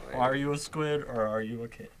 That'd be fine. Are you a squid or are you a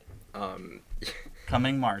kid?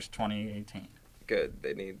 Coming March 2018. Good.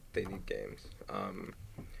 They need games.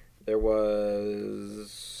 There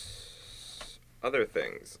was other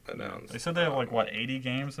things announced. They said they have 80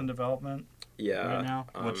 games in development right now,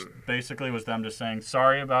 which basically was them just saying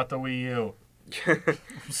sorry about the Wii U.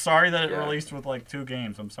 I'm sorry that it released with 2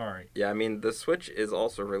 games. I'm sorry. Yeah, I mean the Switch is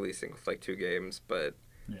also releasing with 2 games, but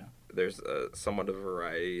there's somewhat of a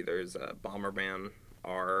variety. There's Bomberman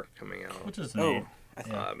R coming out. Which is neat.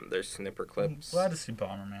 There's Snipper Clips. I'm glad to see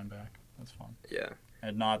Bomberman back. That's fun. Yeah.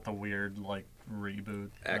 And not the weird reboot.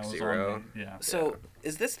 F-Zero. Yeah. So,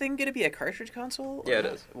 is this thing going to be a cartridge console? Yeah, it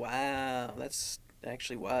is. Wow, that's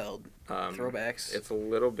actually wild. Throwbacks. It's a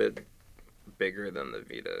little bit bigger than the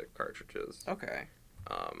Vita cartridges. Okay.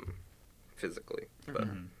 Physically, but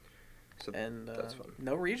so and that's fun.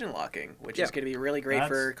 No region locking, which is going to be really great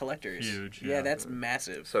for collectors. Huge. Yeah, that's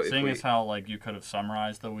massive. So seeing as how you could have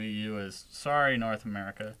summarized the Wii U as sorry North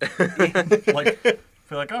America.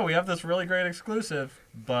 Feel oh, we have this really great exclusive,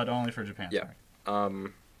 but only for Japan. Yeah.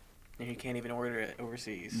 And you can't even order it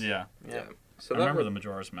overseas. Yeah. So I remember the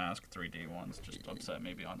Majora's Mask 3D ones just upset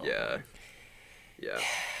me beyond all. Yeah.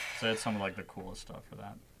 So it's some of the coolest stuff for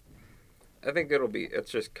that. I think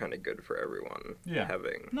it's just kind of good for everyone. Yeah.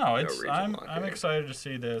 Having I'm excited to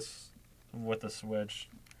see this with the Switch.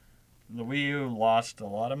 The Wii U lost a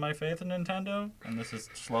lot of my faith in Nintendo, and this is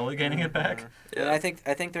slowly gaining it back. Yeah. And I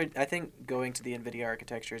think going to the NVIDIA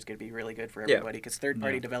architecture is going to be really good for everybody because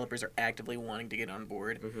third-party developers are actively wanting to get on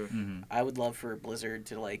board. I would love for Blizzard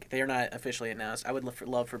to they're not officially announced. I would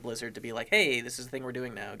love for Blizzard to be hey, this is the thing we're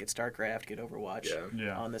doing now. Get StarCraft, get Overwatch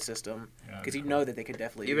on the system because you know that they could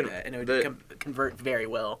definitely do that, and it would convert very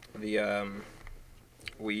well. The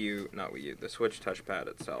the Switch touchpad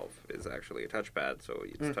itself is actually a touchpad, so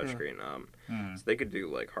it's touchscreen. So they could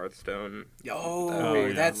do Hearthstone.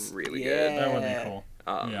 That's really good. That would be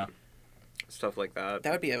cool. Stuff like that.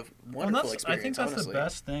 That would be a wonderful experience. I think that's the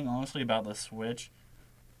best thing, honestly, about the Switch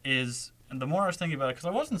is, and the more I was thinking about it, because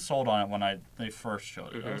I wasn't sold on it when they first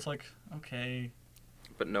showed it. I was okay.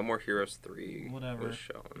 But No More Heroes 3 whatever was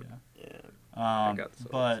shown. I got so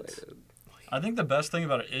excited. I think the best thing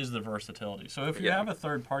about it is the versatility. So if you have a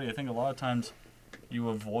third party, I think a lot of times you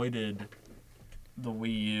avoided the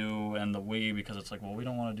Wii U and the Wii because it's we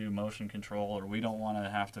don't want to do motion control or we don't want to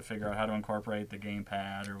have to figure out how to incorporate the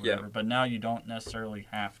gamepad or whatever. But now you don't necessarily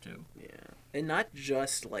have to. Yeah. And not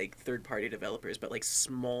just third-party developers, but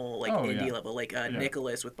small indie level,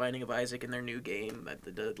 Nicholas with Binding of Isaac in their new game,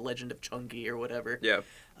 the Legend of Chunky or whatever. Yeah.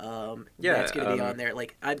 That's going to be on there.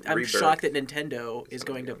 I'm shocked that Nintendo is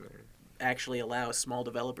going to actually allow small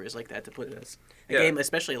developers like that to put a game,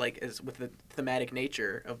 especially with the thematic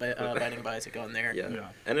nature of Binding of Isaac on there.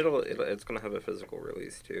 And it's gonna have a physical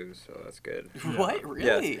release too, so that's good. What,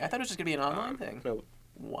 really? I thought it was just gonna be an online thing. No.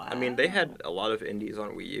 Wow. I mean, they had a lot of indies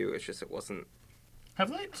on Wii U. It's just it wasn't.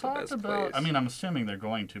 Have they talked about? I mean, I'm assuming they're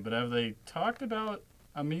going to, but have they talked about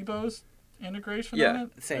Amiibo's integration on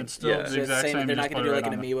it? Same. It's still the exact same. They're not going to do an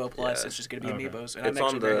Amiibo Plus. It's just going to be Amiibos, and I'm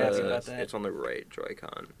actually very happy about that. It's on the right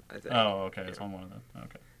Joy-Con, I think. Oh, okay. It's on one of them.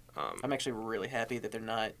 Okay. I'm actually really happy that they're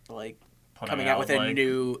not coming out with a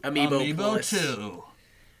new Amiibo Plus. 2.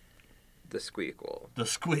 The Squeakquel. The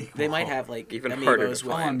Squeakquel. They might have even harder Amiibos to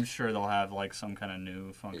with. find. I'm sure they'll have some kind of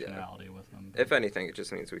new functionality with them. If anything, it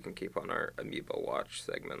just means we can keep on our Amiibo Watch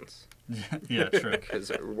segments. Yeah, true.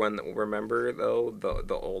 Because remember though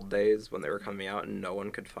the old days when they were coming out and no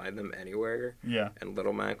one could find them anywhere. Yeah. And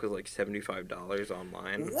Little Mac was $75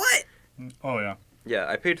 online. What? Oh yeah. Yeah,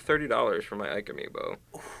 I paid $30 for my Ike Amiibo.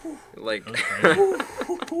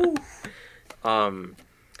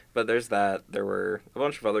 But there's that. There were a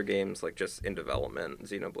bunch of other games just in development.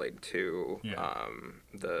 Xenoblade 2,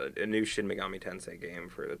 a new Shin Megami Tensei game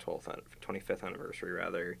for the 25th anniversary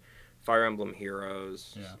rather. Fire Emblem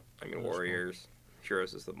Heroes. Yeah. I mean Warriors. Cool.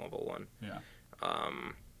 Heroes is the mobile one. Yeah.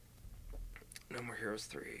 No More Heroes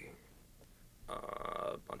 3.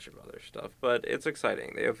 A bunch of other stuff, but it's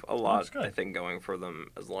exciting. They have a lot, I think, going for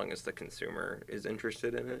them as long as the consumer is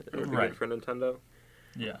interested in it. It would be good for Nintendo.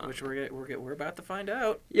 Yeah. which we're about to find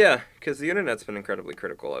out. Yeah, because the internet's been incredibly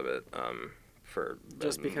critical of it for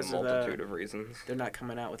Just because a of multitude of reasons. They're not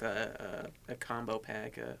coming out with a combo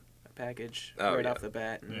pack, a package Oh, right yeah. off the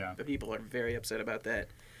bat, and Yeah. the people are very upset about that.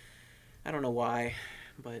 I don't know why,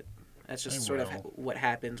 but that's just They sort of will. what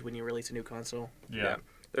happens when you release a new console. Yeah.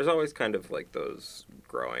 There's always kind of like those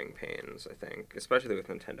growing pains, I think, especially with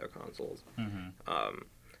Nintendo consoles. Mm-hmm.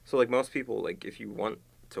 So like most people, like if you want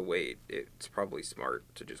to wait, it's probably smart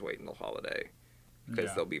to just wait until holiday because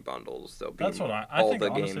Yeah. there'll be bundles. There'll be That's what I all think. the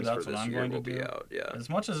Honestly, games that's for what this I'm year going to will be do. out. Yeah, As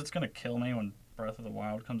much as it's going to kill me when Breath of the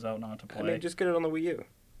Wild comes out not to play. I mean, just get it on the Wii U.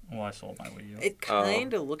 Well, I sold my Wii U. It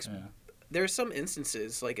kind of looks. Yeah. There are some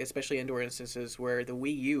instances, like especially indoor instances, where the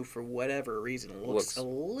Wii U, for whatever reason, looks a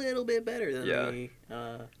little bit better than Yeah. the.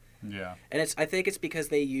 Yeah. And I think it's because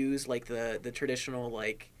they use like the traditional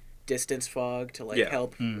like distance fog to like Yeah.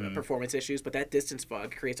 help Mhm. performance issues, but that distance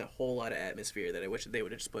fog creates a whole lot of atmosphere that I wish they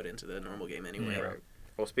would have just put into the normal game anyway. Yeah. Right.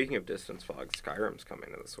 Well, speaking of distance fog, Skyrim's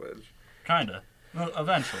coming to the Switch. Kinda. Well,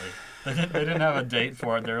 eventually. They didn't have a date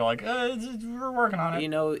for it. They're like, we're working on it. You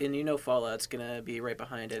know, Fallout's gonna be right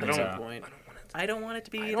behind it I at don't- some point. I don't want it. I don't want it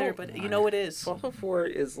to be I either, don't but want you know it. it is. Fallout 4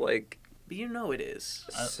 is like But you know it is.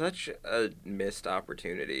 such a missed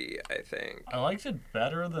opportunity, I think. I liked it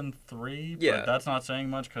better than 3, Yeah. but that's not saying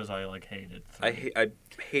much because I hated 3. I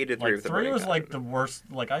hated 3 like with the 3 burning was like the passion. worst.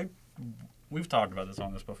 We've talked about this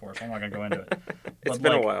on this before, so I'm not gonna go into it. It's But,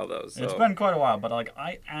 been like, a while though. So. It's been quite a while, but like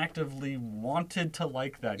I actively wanted to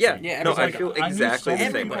like that Yeah, game. Yeah, no, it's I like- feel I exactly knew so the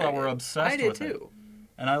many same people way. that were obsessed I did with it. too.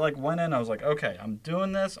 And I like went in, I was like, okay, I'm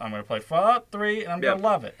doing this. I'm gonna play Fallout 3, and I'm gonna Yeah.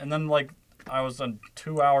 love it. And then like I was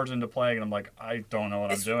 2 hours into playing, and I'm like, I don't know what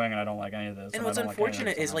I'm It's- doing, and I don't like any of this. And I what's don't like any of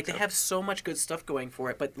unfortunate this is like they nonsense. have so much good stuff going for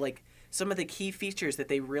it, but like some of the key features that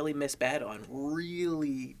they really miss bad on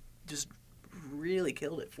really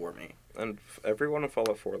killed it for me. And everyone in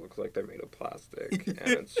Fallout 4 looks like they're made of plastic, and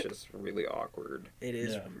it's just really awkward. It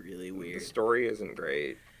is Yeah. really The weird. story isn't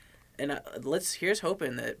great. And here's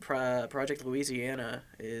hoping that Project Louisiana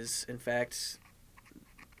is in fact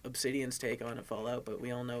Obsidian's take on a Fallout, but we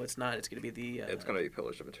all know it's not. It's going to be the. It's gonna be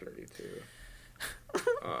Pillars of Eternity too.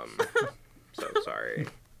 So sorry.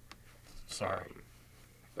 Sorry.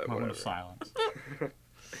 But Moment of whatever. silence.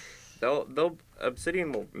 They'll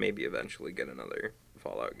Obsidian will maybe eventually get another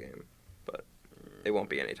Fallout game, but it won't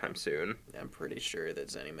be anytime soon. I'm pretty sure that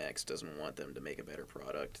ZeniMax doesn't want them to make a better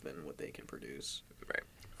product than what they can produce. Right.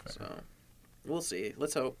 So we'll see.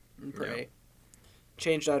 Let's hope and pray.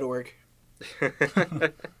 Change.org.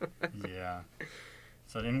 Yeah.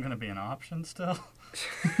 Is that even gonna be an option still?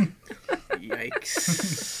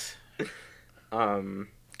 Yikes.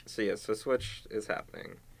 So Switch is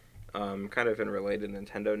happening. Kind of in related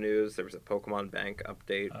Nintendo news, there was a Pokemon Bank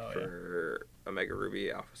update for Omega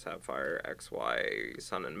Ruby, Alpha Sapphire, XY,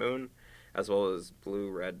 Sun and Moon, as well as Blue,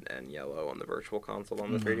 Red, and Yellow on the Virtual Console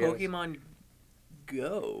on the 3DS. Pokemon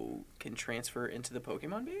Go can transfer into the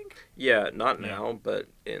Pokemon Bank? Yeah, not Yeah. now, but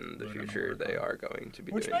in the They're gonna future work they on it. are going to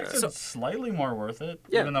be Which doing makes that. it slightly more worth it.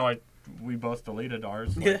 Yeah. Even though we both deleted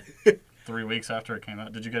ours Yeah. 3 weeks after it came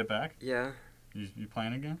out. Did you get it back? Yeah, You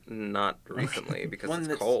playing again? not recently because When it's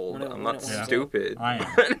that's- cold. when it- I'm when not it warms stupid. I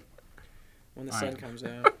am. When the I sun know. comes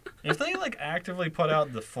out. If they actively put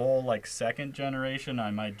out the full second generation,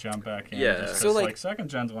 I might jump back in. Yeah. Just 'cause, So, second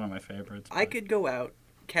gen's one of my favorites. I but- could go out,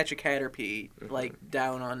 catch a Caterpie,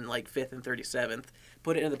 down on 5th and 37th,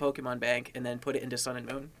 put it in the Pokemon Bank, and then put it into Sun and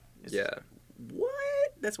Moon. Yeah. What?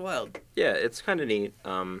 That's wild. Yeah, it's kind of neat.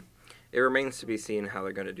 It remains to be seen how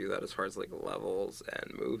they're going to do that as far as levels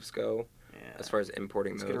and moves go. Yeah. As far as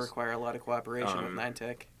importing It's going to those. require a lot of cooperation with Um,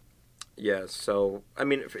 Niantic. Yeah, so I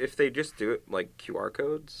mean, if they just do it like QR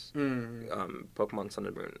codes, Mm. Pokemon Sun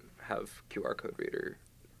and Moon have QR code reader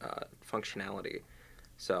functionality,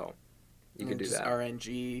 so you can do just that.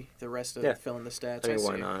 RNG, the rest of Yeah. filling the stats. I mean, I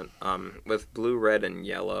why see. not? With Blue, Red, and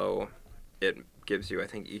Yellow, it gives you, I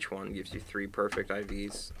think each one gives you 3 perfect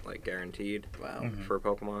IVs, guaranteed, Wow. Mhm. for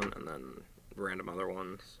Pokemon, and then random other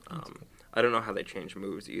ones. I don't know how they change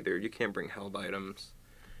moves either. You can't bring held items.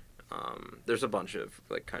 There's a bunch of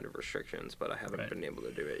kind of restrictions, but I haven't Right. been able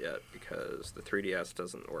to do it yet because the 3DS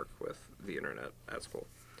doesn't work with the internet at school.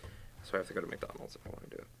 So I have to go to McDonald's if I want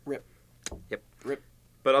to do it. Rip. Yep. Rip.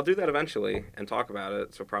 But I'll do that eventually and talk about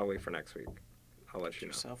it, so probably for next week. I'll let you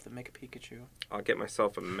know. Yourself the Mega Pikachu. I'll get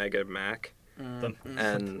myself a Mega Mac The,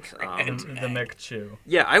 and the McChew.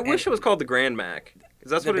 yeah, I wish it was called the Grand Mac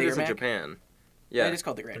because that's The what it bigger is in Mac? Japan. Yeah, Yeah. it is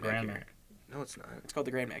called the The Grand Mac Grand here. Mac. No, it's not. It's called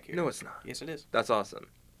the Grand Mac here. No, it's not. Yes, it is. That's awesome.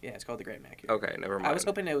 Yeah, it's called the Great Mac. Okay, never mind. I was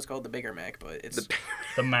hoping it was called the Bigger Mac, but it's.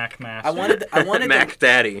 The Mac Master. I wanted Mac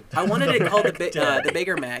Daddy. I wanted it called the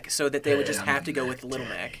Bigger Mac so that they would just have to go with the Little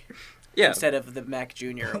Mac Yeah. instead of the Mac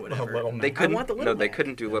Junior or whatever. Little Mac. They couldn't. want the Little No, they Mac.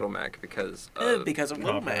 couldn't do Little Mac because Because of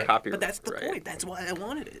Little Mac. Copyright. But that's the Right. point. That's why I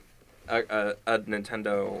wanted it. a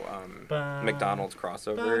Nintendo McDonald's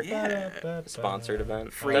crossover Yeah. sponsored event.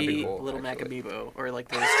 That'd Free be cool, Little Mac actually. Amiibo or like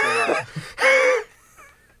those. trailers.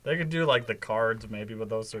 They could do like the cards maybe, but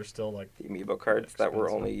those are still like. The Amiibo cards that were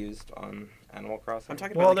Expensive. only used on Animal Crossing. I'm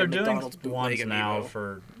talking Well, about they're like a doing McDonald's bootleg ones now Amiibo.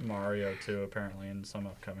 for Mario too, apparently in some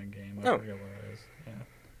upcoming game. I Oh. forget what it is. Yeah.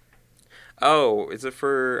 Oh, is it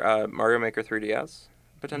for Mario Maker 3DS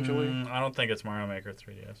potentially? I don't think it's Mario Maker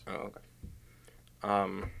 3DS. Oh,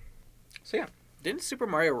 okay. So yeah. Didn't Super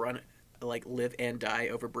Mario Run like live and die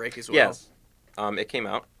over break as well? Yes. It came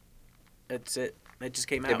out. That's it. It just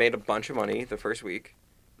came out. It made a bunch of money the first week,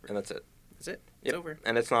 and that's it. That's it. It's Yep. over.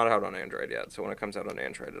 And it's not out on Android yet. So when it comes out on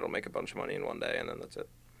Android, it'll make a bunch of money in one day, and then that's it.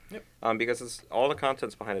 Yep. Because it's all the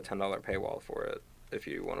content's behind a $10 paywall for it if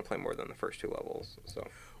you want to play more than the first 2 levels. So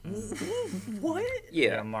What?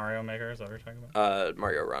 yeah. Mario Maker, is that what you're talking about?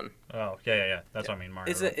 Mario Run. Oh, yeah. That's what I mean, Mario.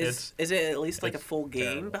 Is it is it at least like a it's full game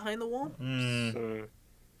terrible. behind the wall? Mm.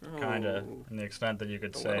 Kind of, Oh. in the extent that you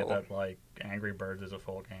could A say little. that like Angry Birds is a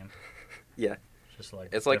full game. Yeah. Just like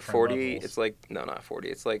It's like different 40. levels. It's like no, not 40.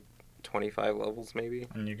 It's like 25 levels maybe.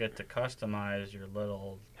 And you get to customize your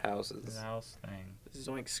little Houses. house thing.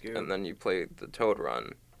 Zoink scoop. And then you play the Toad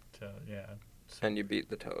Run, To yeah. and you beat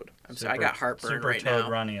the Toad. I got heartburn Super right Toad now.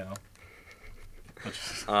 Runio.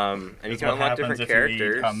 And you Is can what unlock happens different if you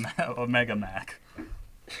eat characters. a Mega Mac.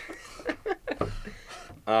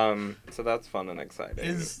 So that's fun and exciting.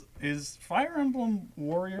 Is Fire Emblem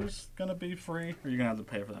Warriors gonna be free, or are you gonna have to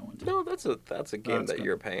pay for that one too? No, that's a game That's that good.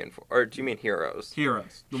 you're paying for. Or do you mean Heroes?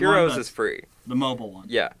 Heroes. The one Heroes that's is free. the mobile one.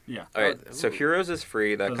 Yeah. Yeah. All right. Oh, So ooh. Heroes is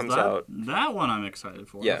free. That 'Cause comes out. That one I'm excited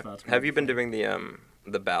for. Yeah. if that's gonna Have be you been free. doing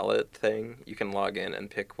the ballot thing? You can log in and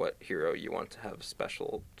pick what hero you want to have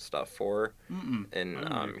special stuff for Mm-mm. in I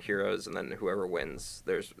don't know. Heroes, and then whoever wins,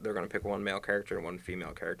 they're going to pick one male character and one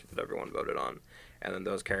female character that everyone voted on, and then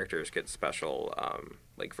those characters get special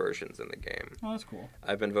like versions in the game. Oh, that's cool.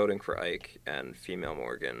 I've been voting for Ike and female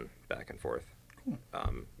Morgan back and forth Cool.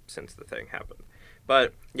 since the thing happened.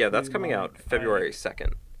 But yeah, that's We coming out like February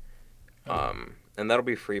 2nd. Okay. And that'll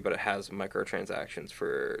be free, but it has microtransactions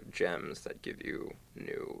for gems that give you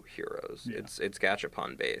new heroes. Yeah. It's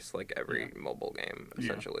gachapon based, like every mobile game, Yeah.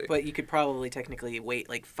 essentially. But you could probably technically wait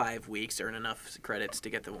like 5 weeks to earn enough credits to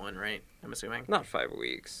get the one, right? I'm assuming. Not 5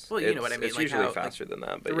 weeks. Well, you know what I mean, It's like usually how, faster than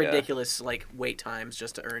that, The but ridiculous like wait times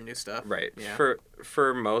just to earn new stuff. Right. Yeah.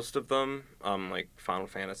 For most of them, like Final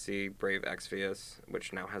Fantasy, Brave Exvius,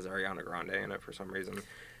 which now has Ariana Grande in it for some reason,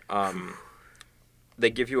 they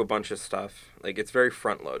give you a bunch of stuff. Like, it's very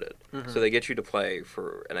front-loaded. So they get you to play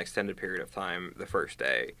for an extended period of time the first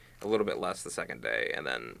day, a little bit less the second day, and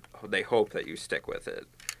then they hope that you stick with it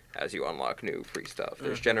as you unlock new free stuff.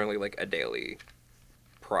 There's generally, like, a daily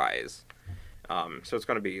prize. So it's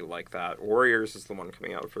going to be like that. Warriors is the one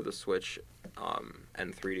coming out for the Switch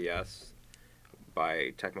and 3DS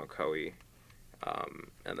by Tecmo Koei.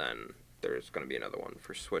 And then there's going to be another one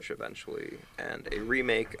for Switch eventually, and a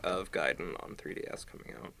remake of Gaiden on 3DS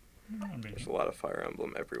coming out. There's a lot of Fire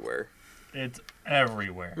Emblem everywhere. It's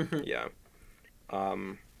everywhere. Yeah.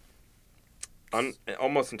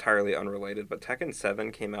 Almost entirely unrelated, but Tekken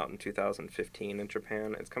 7 came out in 2015 in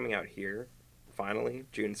Japan. It's coming out here, finally,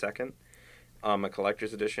 June 2nd. A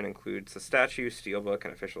collector's edition includes the statue, steelbook,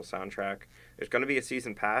 and official soundtrack. There's going to be a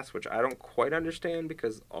season pass, which I don't quite understand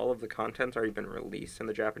because all of the content's already been released in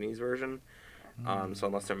the Japanese version. So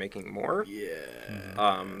unless they're making more.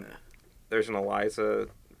 Yeah. There's an Eliza.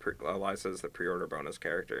 Eliza's the pre-order bonus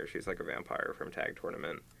character. She's like a vampire from Tag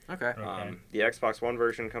Tournament. Okay. Okay. The Xbox One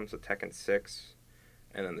version comes with Tekken 6,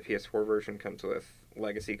 and then the PS4 version comes with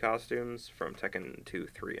legacy costumes from Tekken 2,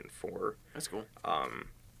 3, and 4. That's cool.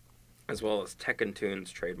 As well as Tekken Tunes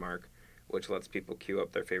trademark, which lets people queue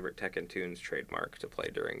up their favorite Tekken Tunes trademark to play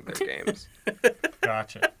during their games.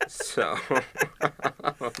 Gotcha. So,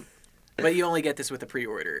 But you only get this with a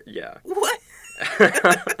pre-order. yeah. What?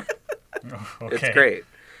 Okay. It's great.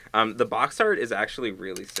 The box art is actually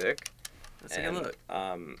really sick. Let's take a look.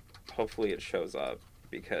 Hopefully it shows up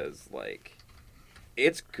because, like,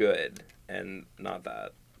 it's good and not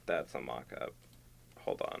that. That's a mock-up.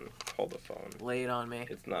 Hold on. Hold the phone. Lay it on me.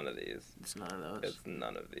 It's none of these. It's none of those. It's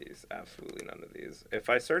none of these. Absolutely none of these. If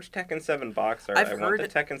I search Tekken 7 box art, I've I want heard the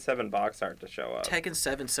it- Tekken 7 box art to show up. Tekken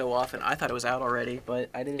 7 so often. I thought it was out already, but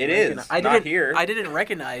I didn't. It is. I Not didn't, here. I didn't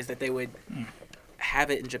recognize that they would have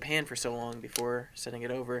it in Japan for so long before sending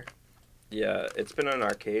it over. Yeah, it's been in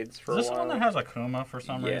arcades for Is this a the while. one that has Akuma for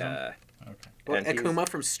some reason? Yeah. Okay. Well, And he's- Akuma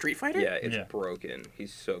from Street Fighter? Yeah, it's Yeah. broken.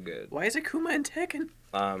 He's so good. Why is Akuma in Tekken?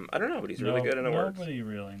 I don't know, but he's really good and it works. Nobody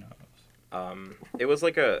really knows. It was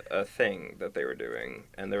like a thing that they were doing,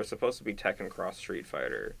 and there was supposed to be Tekken Cross Street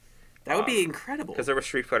Fighter. That would be incredible. Because there was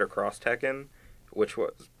Street Fighter Cross Tekken, which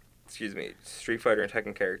was, Street Fighter and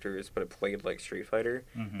Tekken characters, but it played like Street Fighter.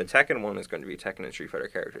 Mhm. The Tekken one is going to be Tekken and Street Fighter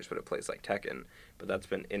characters, but it plays like Tekken. But that's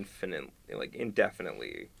been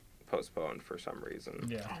indefinitely postponed for some reason.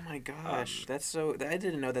 Yeah. Oh my gosh, that's so. I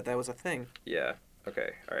didn't know that was a thing. Yeah.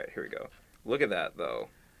 Okay. All right. Here we go. Look at that though.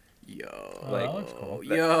 Yo. Oh, that looks cool.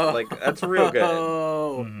 Yo. Like, that's real good.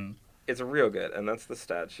 Mhm. It's real good, and that's the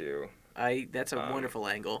statue. That's a wonderful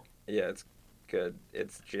angle. Yeah, it's good.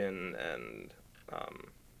 It's Jin and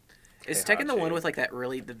Is Tekken the one Heihachi. with like that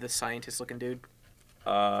really the scientist looking dude?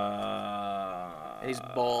 And he's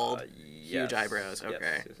bald, yes, huge eyebrows, yes,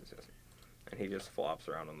 okay. yes. And he just flops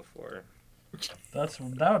around on the floor.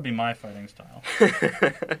 That would be my fighting style.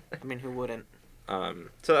 I mean, who wouldn't?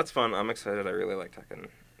 So that's fun. I'm excited. I really like Tekken.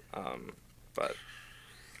 But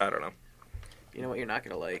I don't know. You know what you're not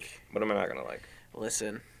gonna like? What am I not gonna like?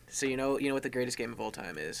 Listen. So you know what the greatest game of all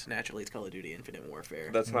time is? Naturally, it's Call of Duty: Infinite Warfare.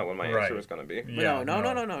 That's not what my Right. answer was gonna be. But Yeah, no.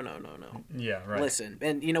 no. Yeah, right. Listen,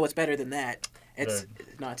 and you know what's better than that? It's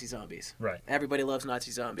Nazi zombies. Right. Everybody loves Nazi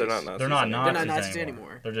zombies. They're not Nazis. They're not anymore. They're Nazis, not Nazis anymore.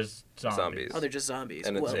 anymore. They're just zombies. Zombies. Oh, they're just zombies.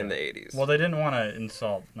 And it's well, in the 80s. Well, they didn't want to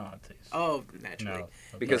insult Nazis. oh, naturally. No.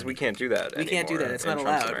 Because we can't do that We can't do that. It's in not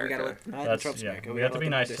Trump's allowed. We gotta America. let not in That's, Trump's yeah. America. We have to gotta be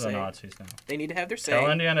let nice them to have the their say. Nazis now. They need to have their say.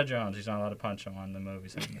 Tell Indiana Jones he's not allowed to punch him on the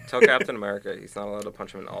movies anymore. Tell Captain America he's not allowed to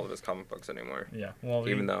punch him in all of his comic books anymore. Yeah. Well,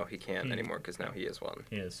 Even though he can't he- anymore because now he is one.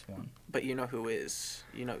 he is one. But you know who is?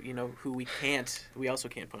 You know who we can't. We also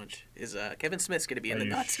can't punch. Is Kevin Smith's gonna be in Are the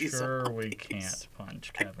you Nazi sure we zombies. can't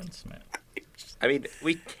punch Kevin Smith? I mean,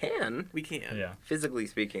 we can. We can. Yeah. Physically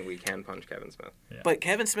speaking, we can punch Kevin Smith. But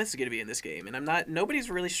Kevin Smith's gonna be in this game, and I'm not. Nobody's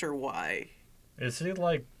really sure why. Is he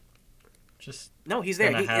like just No, he's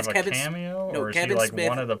there. gonna have It's a Kevin. cameo, no, or is Kevin he like Smith-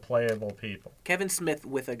 one of the playable people? Kevin Smith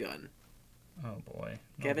with a gun. Oh boy.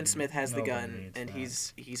 Kevin Smith has the nobody gun, needs and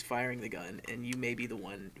that. he's firing the gun, and you may be the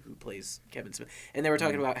one who plays Kevin Smith. And they were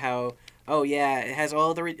talking about how, oh yeah, it has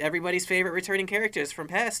all the everybody's favorite returning characters from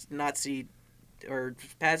past Nazi or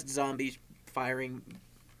past zombie firing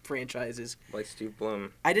franchises. Like Steve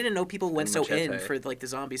Blum. I didn't know people went so in Machete. for like the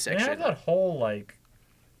zombie They section. have that whole like.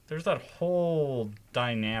 There's that whole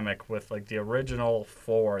dynamic with like the original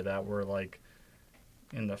 4 that were like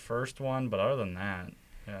in the first one, but other than that,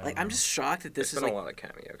 yeah. I Like don't I'm just shocked that this There's is been like a lot of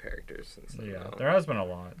cameo characters since then. know. Yeah, though. there has been a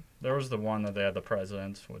lot. There was the one that they had the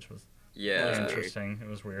president, which was Yeah. interesting. It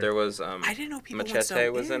was weird. There was I didn't know people went Machete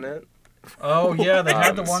so was in it. Oh yeah, they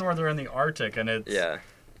had the Um, one where they're in the Arctic, and it's Yeah.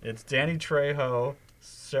 it's Danny Trejo,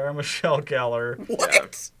 Sarah Michelle Gellar.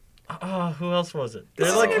 What? Who else was it? This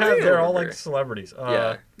They're like isn't real. they're all like celebrities.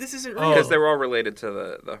 Yeah. This isn't Oh. real. Because they were all related to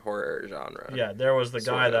the horror genre. Yeah, there was the guy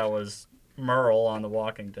Sort of. that was Merle on The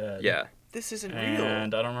Walking Dead. Yeah. This isn't real.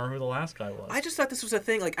 And I don't remember who the last guy was. I just thought this was a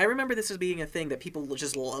thing. Like I remember this as being a thing that people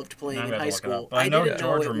just loved playing I'm in gonna high look it school. up. But I know didn't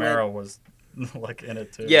George it Romero was like in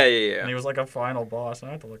it too. Yeah, And he yeah, was like a final boss, and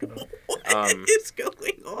I have to look it up. What Um, is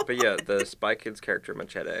going on? But yeah, the Spy Kids character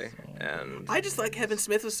Machete, and I just thought Kevin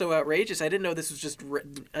Smith was so outrageous. I didn't know this was just another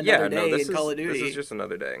yeah, day no, this in is Call of Duty. this is just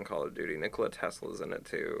another day in Call of Duty. Nikola Tesla's in it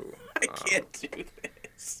too. I can't do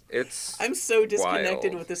this. It's. I'm so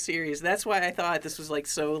disconnected wild. with the series. That's why I thought this was like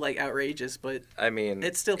so like outrageous. But I mean,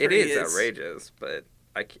 It still it pretty is is. outrageous, but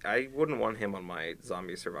I wouldn't want him on my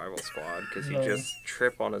zombie survival squad because he No. just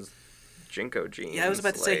trip on his Jinko jeans. yeah, I was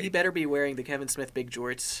about to say he like- better be wearing the Kevin Smith big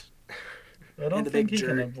jorts. I don't the think big he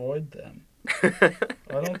can jerk. avoid them. I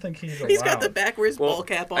don't think he's allowed. He's got the backwards Well, ball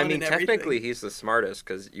cap on I mean, and everything. technically, he's the smartest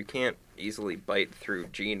because you can't easily bite through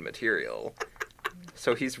jean material.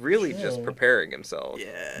 So he's really just Sure. preparing himself.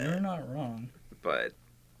 Yeah. You're not wrong. But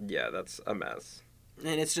yeah, that's a mess.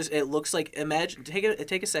 And it's just it looks like imagine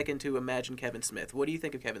take a second to imagine Kevin Smith. What do you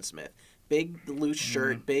think of Kevin Smith? Big loose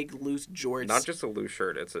shirt, big loose jorts. Not just a loose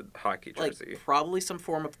shirt; it's a hockey like jersey. probably some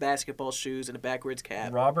form of basketball shoes and a backwards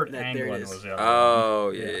cap. Robert There it Englund is. was the other Oh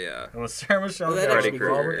one. yeah. It was Sarah Michelle Oh, that Gellar, actually could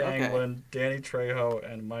Robert work. Okay. Englund, Danny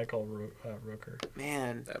Trejo, and Michael Rooker.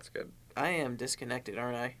 Man, That's good. I am disconnected,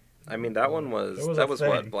 aren't I? I mean, that one was It was that a was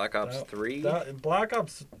what thing. Black Ops That- 3. Black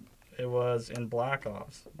Ops, it was in Black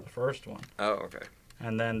Ops, the first one. Oh okay.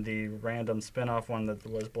 And then the random spin-off one that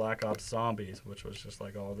was Black Ops Zombies, which was just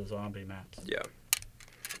like all the zombie maps. Yeah.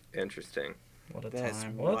 Interesting. What a That's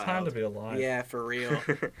time. What a time to wild. be alive. Yeah, for real.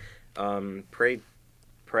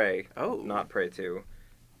 Prey. Oh, Not Prey 2.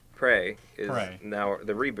 Prey is Prey. now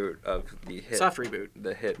the reboot of the hit. Soft reboot.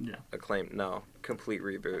 The hit Yeah. acclaimed. No, complete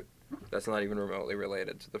reboot. That's not even remotely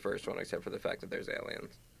related to the first one, except for the fact that there's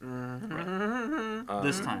aliens.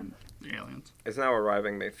 This time, the aliens. It's now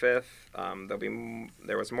arriving May 5th.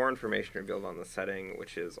 There was more information revealed on the setting,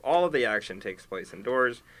 which is all of the action takes place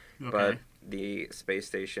indoors, but Okay. the space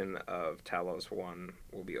station of Talos 1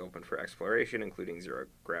 will be open for exploration, including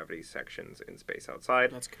zero-gravity sections in space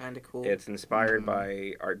outside. That's kind of cool. It's inspired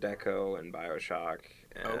by Art Deco and Bioshock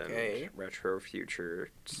and Okay. retro future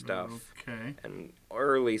stuff Okay. and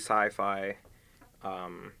early sci-fi.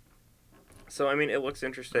 So, I mean, it looks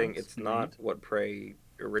interesting. That's It's not neat. what Prey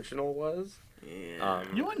original was. Yeah.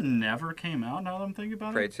 You know what never came out now that I'm thinking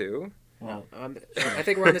about Prey it? 2. Well, I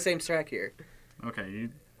think we're on the same track here. okay.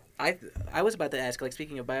 I was about to ask, like,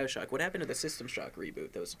 speaking of Bioshock, what happened to the System Shock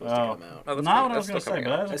reboot that was supposed Oh. to come out? Oh, that's Not coming- what I was that's going to still say, coming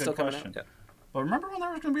but out. that was That's a good still coming question. out? But remember when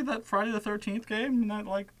there was going to be that Friday the 13th game and that,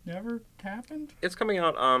 like, never happened? It's coming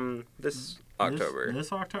out this October.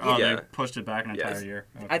 This October? Oh, Yeah. they pushed it back an Yes. entire year.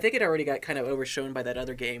 Okay. I think it already got kind of overshown by that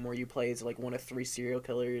other game where you play as, like, one of 3 serial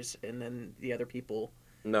killers and then the other people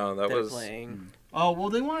No, that that are was playing. Oh, well,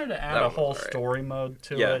 they wanted to add That a was whole alright. story mode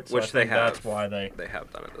to Yeah, it, so which I they think have. that's why they They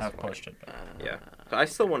have done it this have point. pushed it back. Yeah, I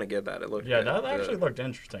still want to get that. It looked Yeah, good. that actually looked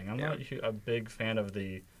interesting. I'm Yeah. not a big fan of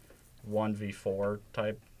the 1v4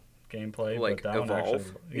 type gameplay, Like but that one Evolve?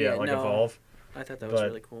 actually, Yeah, like no. Evolve. I thought that was But-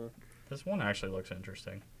 really cool. This one actually looks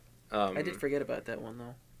interesting. I did forget about that one,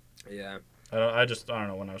 though. Yeah. I don't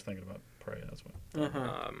know when I was thinking about Prey. That's what.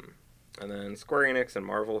 Uh-huh. And then Square Enix and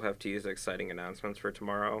Marvel have teased exciting announcements for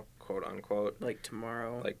tomorrow, quote unquote, Like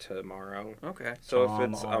tomorrow. like tomorrow. Okay. So if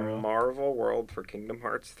it's a Tomorrow. Marvel world for Kingdom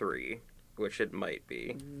Hearts 3, which it might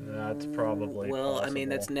be, That's probably Well, I mean,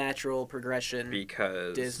 that's possible. natural progression.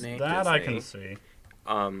 because Disney. That I Disney. can see.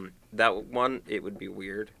 That one, it would be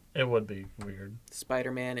weird. It would be weird.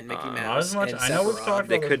 Spider-Man and Mickey Not Mouse. as much- and I know we've Sephiroth. talked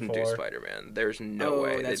They about this couldn't do before. Spider-Man. There's no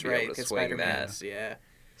way That's they'd be right, able to 'cause swing Spider-Man that. is, yeah.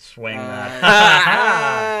 Swing that.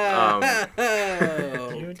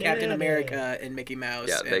 You Captain did America and Mickey Mouse.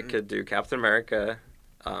 Yeah, they and- could do Captain America.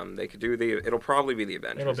 They could do it'll probably be the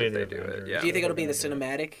Avengers It'll be if the they do Avengers. it. Yeah. Do you think it'll be the They're gonna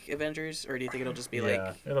cinematic Avengers, or do you think it'll just be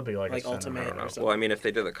yeah, it'll be like like a Ultimate I don't cinematic. know. or something? Well, I mean, if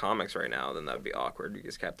they did the comics right now, then that'd be awkward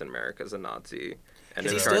because Captain America's a Nazi and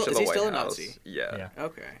Is in he charge still- of is the he White still a House. Nazi? Yeah. Yeah.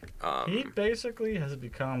 Okay. He basically has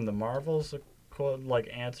become the Marvel's like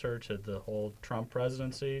answer to the whole Trump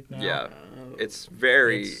presidency now. Yeah. Oh. It's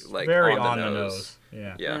very It's like very on the nose.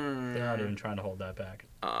 Yeah. Yeah. They're not even trying to hold that back.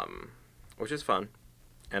 Which is fun.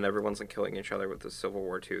 And everyone's like killing each other with the Civil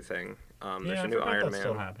War II thing. There's Yeah, a I new forgot Iron that's Man.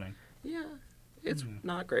 still happening. Yeah. It's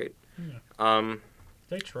not great. Yeah.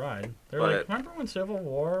 They tried. They're But- like, remember when Civil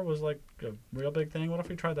War was like a real big thing? What if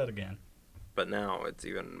we tried that again? But now it's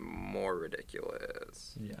even more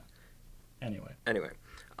ridiculous. Yeah. Anyway. Anyway,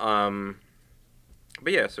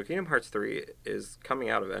 but yeah, so Kingdom Hearts 3 is coming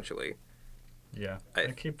out eventually. Yeah. I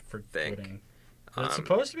I keep forgetting. Is Um, it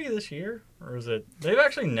supposed to be this year? Or is it... They've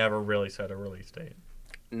actually never really set a release date.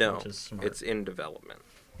 No, Which is smart. it's in development.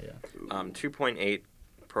 Yeah. 2.8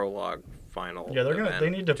 prologue final. Yeah, they're gonna. event They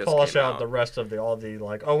need to just polish came out the rest of all the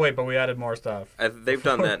like. Oh wait, but we added more stuff. They've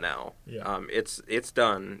done that now. Yeah. It's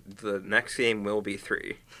done. The next game will be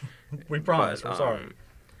 3. We promise. But, We're sorry.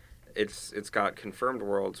 It's got confirmed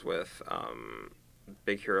worlds with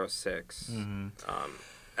Big Hero 6. Mm-hmm.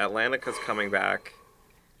 Atlantica's coming back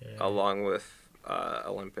Yeah. along with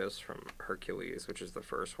Olympus from Hercules, which is the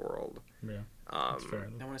first world. Yeah. That's fair.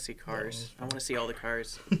 I want to see cars. Yeah, I want to see all the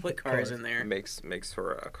cars. Put cars in there. Makes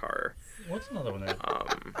for a car. What's another one?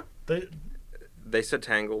 Um, They. they said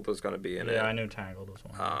Tangled was going to be in it. Yeah, I knew Tangled was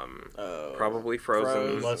one. Probably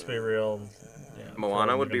Frozen. Let's be real. Yeah, Moana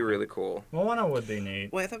Frozen would be gonna- really cool. Moana would be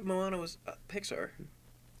neat. Well, I thought Moana was Pixar.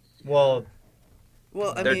 Well,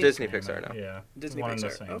 Well, I They're mean, Disney Pixar now. Yeah. Disney one and the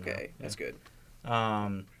Pixar. same Okay, now. that's good.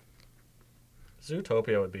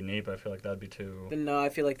 Zootopia would be neat, but I feel like that'd be too. Then no, I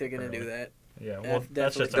feel like they're gonna Really? do that. Yeah, well, Definitely.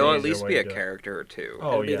 that's just. There'll an at least easier be way a to do it. character or two.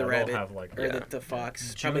 Oh It'll be yeah, the they'll rabbit have like or Yeah. the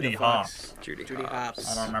fox. Probably Judy the fox. Hopps. Judy Judy Hopps.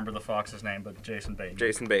 Hopps. I don't remember the fox's name, but Jason Bateman.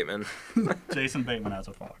 Jason Bateman. Jason Bateman as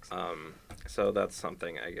a fox. So that's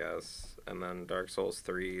something, I guess. And then Dark Souls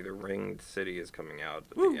 3, The Ringed City is coming out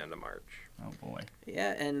at Woo. the end of March. Oh boy.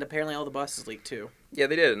 Yeah, and apparently all the bosses leaked too. Yeah,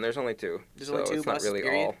 they did, and there's only 2. There's so only 2 it's not bosses, really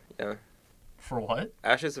period? all. Yeah. For what?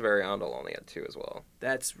 Ashes of Ariandel only had 2 as well.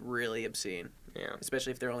 That's really obscene. Yeah.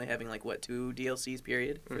 Especially if they're only having like what 2 DLCs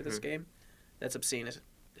period for this game. That's obscene as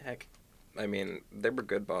heck. I mean, they were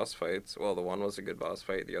good boss fights. Well, the one was a good boss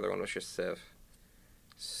fight. The other one was just Sif.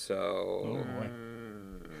 So Oh boy.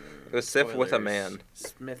 it was Sif with a Spoilers. man.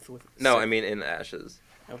 Smith with. No, Sif. I mean in Ashes.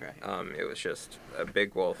 Okay. It was just a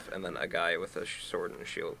big wolf and then a guy with a sword and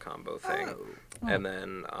shield combo thing. Oh. And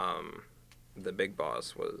then the big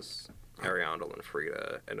boss was Ariandel and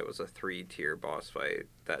Frida, and it was a 3-tier boss fight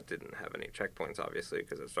that didn't have any checkpoints, obviously,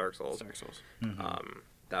 because it's Dark Souls. Dark Souls. Mhm.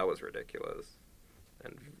 That was ridiculous.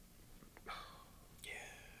 And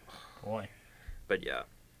Boy. But yeah,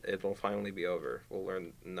 it'll finally be over. We'll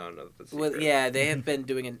learn none of the secrets. Well, yeah, they have been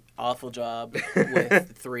doing an awful job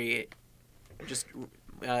with 3, just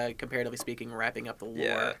comparatively speaking, wrapping up the lore.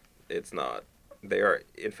 Yeah, it's not. They are,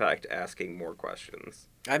 in fact, asking more questions.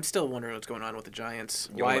 I'm still wondering what's going on with the giants.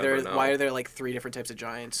 You'll never know. Why are there like 3 different types of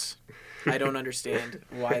giants? I don't understand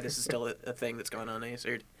why this is still a thing that's going on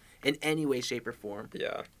in any way, shape, or form.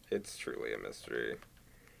 Yeah, it's truly a mystery.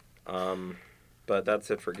 But that's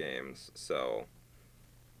it for games. So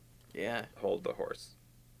Yeah, hold the horse.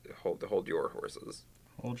 Hold your horses.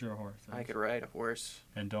 Hold your horse. I could ride a horse,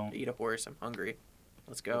 And don't. eat a horse. I'm hungry.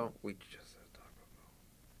 Let's go. We just had Taco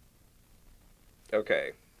Bell.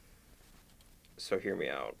 Okay. So hear me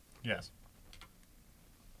out. Yes.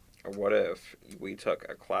 What if we took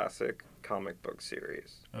a classic comic book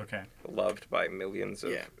series, Okay. loved by millions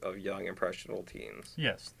Yeah. of young impressionable teens,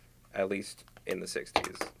 Yes. at least in the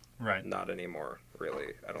 60s. Right. Not anymore,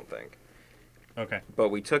 really, I don't think. Okay. But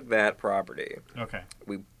we took that property, Okay.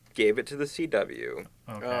 gave it to the CW,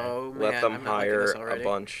 Okay. Oh man, let them I'm not liking hire this a already.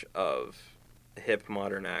 bunch of hip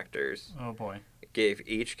modern actors, Oh boy. gave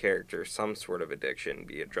each character some sort of addiction,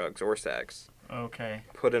 be it drugs or sex, Okay.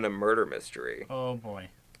 put in a murder mystery, Oh boy.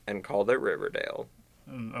 and called it Riverdale.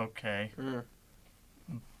 Okay. Mm.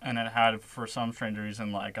 And it had, for some strange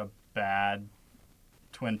reason, like a bad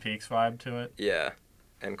Twin Peaks vibe to it. Yeah.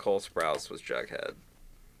 And Cole Sprouse was Jughead.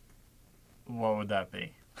 What would that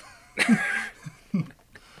be?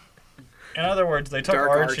 In other words, they took Dark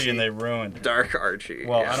Archie, Archie. and they ruined it. Dark Archie.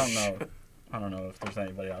 Well, yeah. I don't know. I don't know if there's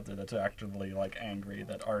anybody out there that's actively like angry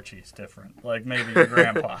that Archie's different. Like maybe your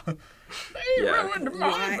grandpa. They Yeah. ruined my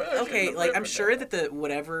Why? version Okay, of like I'm sure Riverdale. that the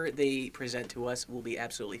whatever they present to us will be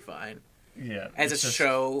absolutely fine Yeah. as a it's just-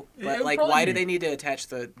 show. But It'll like, probably why do be- they need to attach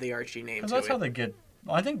the Archie name 'cause to that's it? how they get.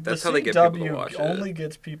 I think That's the how they get people to CW watch it. only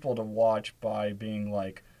gets people to watch by being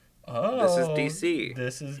like, oh, This is DC.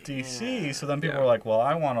 This is DC. Yeah. So then people Yeah. are like, well,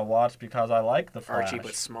 I want to watch because I like the Flash. Archie,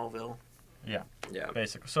 but Smallville. Yeah.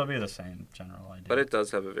 Basically, so it'll be the same general idea. But it does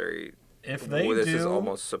have a very... if they this do, is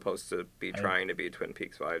almost supposed to be I- trying to be a Twin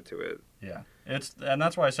Peaks vibe to it. yeah, and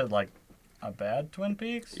that's why I said like a bad Twin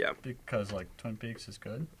Peaks. Yeah. Because like Twin Peaks is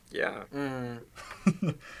good. Yeah.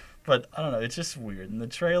 Mm. But I don't know, it's just weird. In the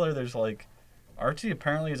trailer, there's like Archie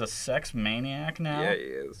apparently is a sex maniac now. Yeah, he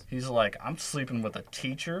is. He's like, I'm sleeping with a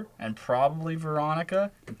teacher and probably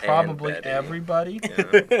Veronica and probably Betty. everybody.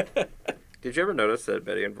 Yeah. Did you ever notice that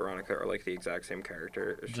Betty and Veronica are like the exact same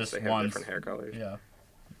character? It's just Just they have one's- different hair colors. Yeah.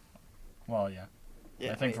 Well, yeah.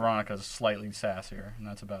 Yeah, I think wait. Veronica's slightly sassier, and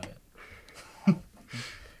that's about it.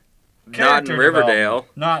 Not Character in Riverdale.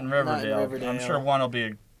 development. Not in Riverdale. Riverdale. I'm sure one will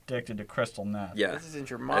be addicted to crystal meth. Yeah. This isn't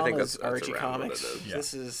your I think mama's that's Archie around what comics. it is. Yeah.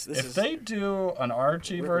 This is If they do an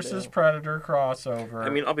Archie versus Riverdale. Predator crossover I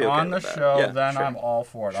mean, I'll be okay on the with that. show, Yeah, then sure. I'm all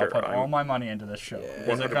for it. I'll Sure, put all I'm- my money into this show.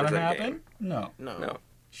 Yeah. Is it going to 100% happen? game. No. No.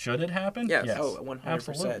 Should it happen? Yes. Yes. Oh, 100%.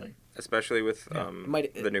 Absolutely. Especially with Yeah.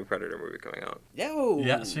 Might- the new Predator movie coming out. Yo,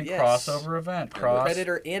 Yeah, see, yes. crossover event. Cross.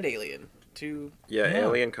 Predator and Alien. Two. Yeah, Yeah.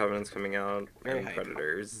 Alien Covenant's coming out. Very And hype.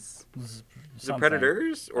 Predators. Is it something.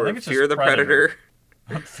 Predators? I Or think it's Fear just the Predator.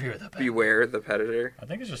 Predator? Fear the Predator. Beware the Predator? I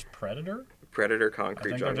think it's just Predator. Predator I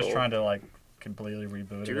Concrete think Jungle. they're just trying to like completely reboot it.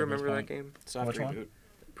 Do you at this remember that point. game? Soft Which one? reboot.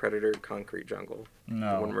 Predator Concrete Jungle. The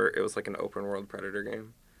one No. where it was like an open world Predator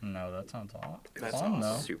game. No, that sounds odd. That's Fun, awesome.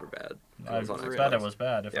 though. Super bad. It I was on bet Xbox. it was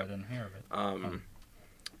bad if I Yep. didn't hear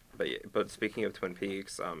of it. But speaking of Twin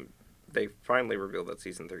Peaks, they finally revealed that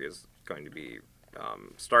season 3 is going to be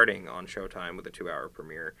starting on Showtime with a 2-hour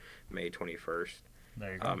premiere May 21st.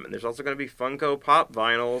 There you go. And there's also going to be Funko Pop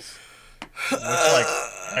vinyls. Which, like,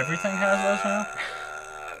 everything has those now?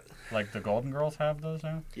 Like, the Golden Girls have those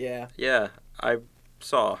now? Yeah. Yeah, I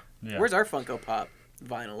saw. Yeah. Where's our Funko Pop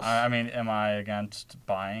vinyls? I mean, am I against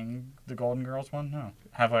buying the Golden Girls one? No.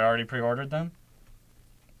 Have I already pre-ordered them?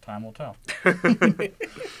 Time will tell.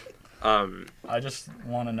 I just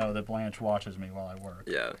want to know that Blanche watches me while I work.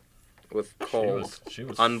 Yeah, with cold, She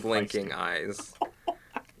was unblinking feisty. eyes.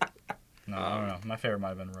 No, I don't know. My favorite might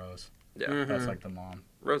have been Rose. Yeah, Mhm. That's like the mom.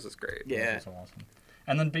 Rose is great. Yeah. Rose is awesome.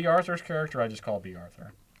 And then B. Arthur's character, I just call B.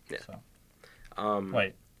 Arthur. Yeah. So.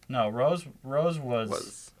 Wait. No, Rose was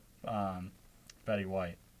was Betty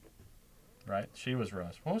White. Right? She was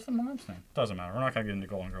Rose. What was the mom's name? Doesn't matter. We're not going to get into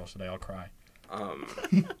Golden Girls today. I'll cry.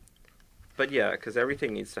 But yeah, because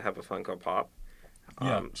everything needs to have a Funko Pop.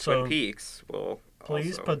 Yeah, so Twin Peaks will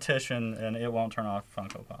please also... petition, and it won't turn off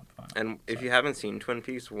Funko Pop. Fine. And if you haven't seen Twin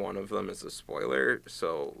Peaks, one of them is a spoiler,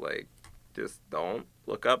 so, like, just don't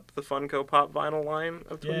look up the Funko Pop vinyl line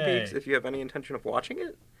of Twin Yay. Peaks if you have any intention of watching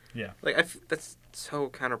it. Yeah. Like, that's so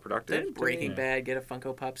counterproductive. Didn't Breaking to me. Bad get a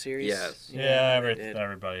Funko Pop series? Yes. they did.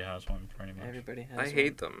 Everybody has one, pretty much. Everybody has I one.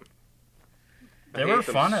 hate them. They were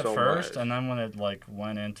fun at first, and then when it like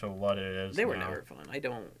went into what it is, They were now, never fun.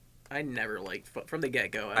 I never liked from the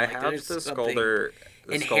get go. I have the Scolder.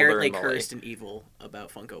 Inherently Scolder and cursed and evil about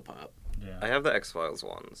Funko Pop. Yeah. I have the X-Files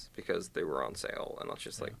ones because they were on sale, and that's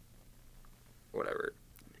just like, whatever.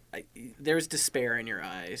 There's despair in your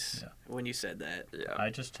eyes when you said that. Yeah.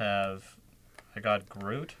 I got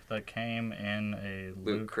Groot that came in a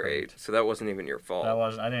Loot crate. So that wasn't even your fault.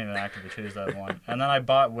 I didn't even actively choose that one. And then I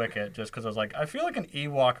bought Wicket just because I was like, I feel like an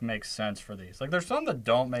Ewok makes sense for these. Like, there's some that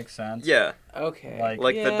don't make sense. Yeah. Okay.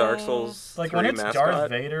 Like the Dark Souls Like 3 when it's mascot. Darth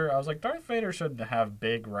Vader, I was like, Darth Vader should have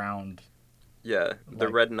big round. Yeah. The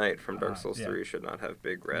like- Red Knight from Dark Souls yeah. 3 should not have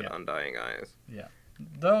big red Yeah. undying eyes.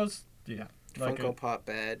 Those, yeah. Like Funko Pop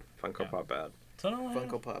bad. Funko Pop bad.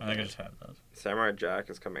 Funko Pop I think I bad. just have those. Samurai Jack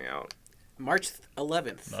is coming out. March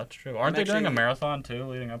 11th. That's true. Aren't they doing a marathon too,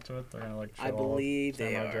 leading up to it? They're gonna like. Show I believe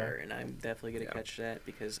they Samurai are, Jack? and I'm definitely gonna catch that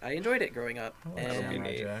because I enjoyed it growing up. I like And Samurai Samurai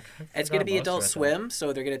neat. Jack. I it's gonna forgot be most Adult of it, Swim,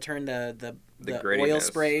 so they're gonna turn the The oil grittiness.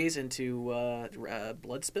 sprays into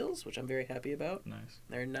blood spills, which I'm very happy about. though. Nice.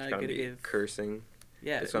 They're not It's gonna gonna be give. cursing.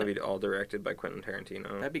 Yeah, It's gonna be all directed by Quentin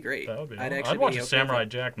Tarantino. that'd be great. That would be. I'd I'd, actually watch be a okay with Samurai it.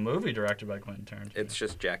 Jack movie directed by Quentin Tarantino. It's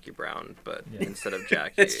just Jackie Brown, but Yeah. instead of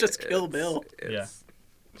Jackie, It's just Kill Bill. It's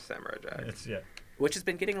Samurai Jack. It's Which has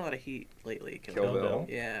been getting a lot of heat lately. Kill Bill.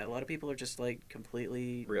 Yeah, a lot of people are just like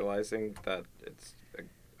completely Realizing that it's a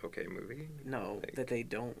okay movie. Like, that they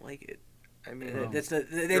don't like it. I mean, Well,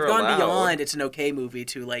 They've You're gone allowed. beyond it's an okay movie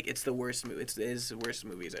to like it's the worst movie. It is the worst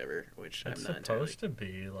movies ever, which It's I'm not supposed to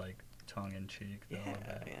be like tongue in cheek. Yeah,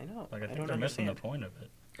 though. I know. Like I think don't they're missing the understand. point of it.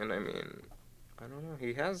 and I mean, I don't know.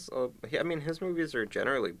 He has. I mean, his movies are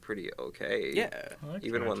generally pretty okay. Yeah, I like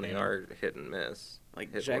Even when they Tarantino. are hit and miss.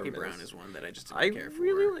 like Hit or Jackie miss. Brown is one that I just didn't I care for.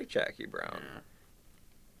 really like Jackie Brown.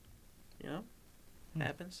 Yeah. You know,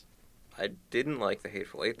 happens. I didn't like The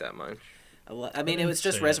Hateful Eight that much. I mean, it was didn't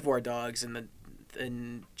just see it. Reservoir Dogs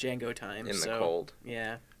in Django time. In the so, cold.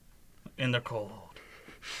 Yeah, In the cold.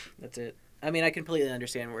 that's it. I mean, I completely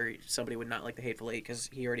understand where somebody would not like The Hateful Eight because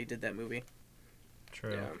he already did that movie.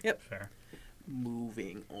 True. Yeah. Yep. Fair.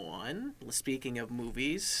 Moving on. Speaking of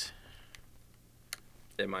movies,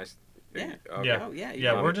 Am I? Yeah. Okay. Yeah. oh yeah,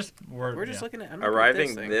 Yeah, Um, we're just looking at I'm looking at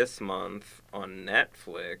Arriving thing. this month on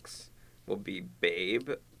Netflix will be Babe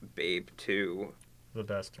 2 the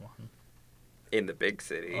best one. in the big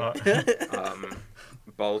city. Uh,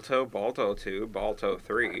 Balto 2, Balto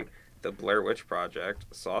 3, The Blair Witch Project,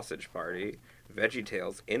 Sausage Party,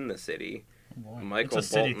 VeggieTales in the City, boy. Michael It's a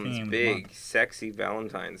city Bolton's themed big, month, sexy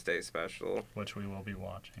Valentine's Day special. which we will be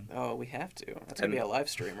watching. Oh, we have to. That's gonna be a live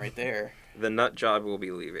stream right there. The Nut Job will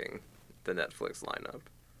be leaving the Netflix lineup.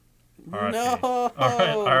 R.I.P. No,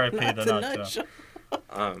 R.I.P. not the the Nut Nut Job.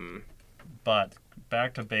 Um, But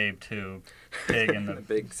back to Babe 2, Pig in the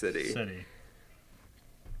big city. city.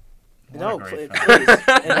 What No, a great please.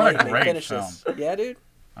 film. Enlighten What a me. great Finish this. Yeah, dude.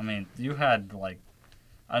 I mean, you had like,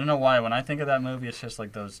 I don't know why. When I think of that movie, it's just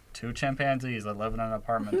like those two chimpanzees that live in an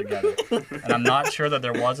apartment together, and I'm not sure that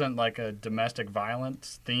there wasn't like a domestic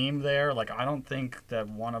violence theme there. Like, I don't think that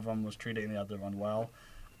one of them was treating the other one well.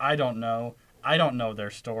 I don't know. I don't know their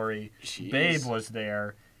story. Jeez. Babe was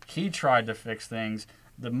there. He tried to fix things.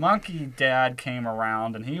 The monkey dad came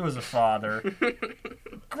around, and he was a father.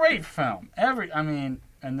 Great film.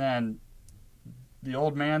 And then the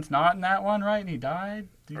old man's not in that one, right? And he died.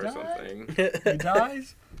 He Or died? something. He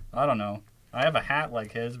dies? I don't know. I have a hat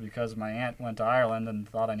like his because my aunt went to Ireland and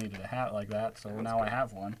thought I needed a hat like that, so That's now I good.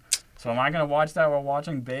 have one. So am I going to watch that while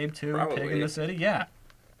watching Babe 2, Pig in Probably. the City? Yeah.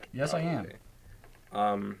 Yes, I am.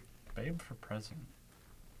 Probably. Babe for president.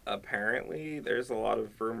 Apparently, there's a lot of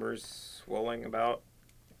rumors swirling about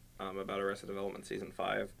Arrested Development Season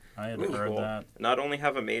 5. I had Which heard will that. not only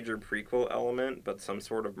have a major prequel element, but some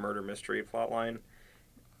sort of murder mystery plotline.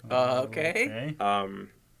 Okay.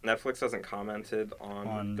 Netflix hasn't commented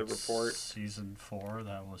on the report. Season 4,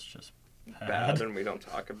 that was just Bad, and we don't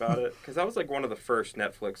talk about it. Because that was like one of the first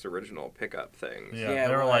Netflix original pickup things. Yeah, Yeah,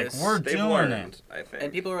 they it were like, was. we're They've doing learned, it. I think.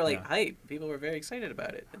 And people were like Yeah. hype. People were very excited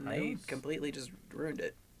about it, and I they was- completely just ruined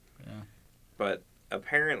it. Yeah. But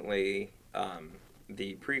apparently,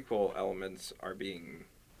 the prequel elements are being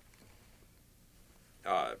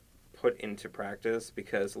put into practice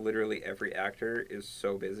because literally every actor is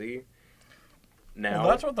so busy. now. Well,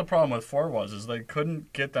 that's what the problem with 4 was, is they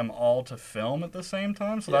couldn't get them all to film at the same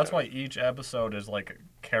time, so that's why each episode is, like,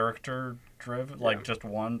 character-driven, like, just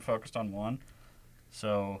one, focused on one.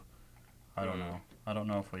 So, I don't know. I don't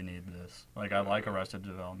know if we need this. Like, I like Arrested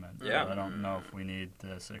Development. Yeah. But I don't know if we need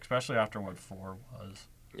this, especially after what 4 was.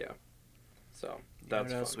 Yeah. So, What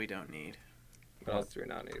that's else fun. we don't need? What else do we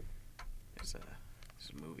not need? There's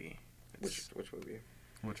a movie. Which movie?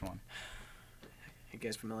 Which one? You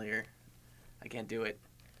guys familiar? I can't do it.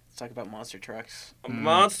 Let's talk about monster trucks.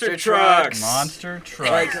 Monster Trucks. Trucks! Monster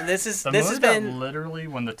Trucks. Like this has movie that been literally,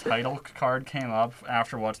 when the title card came up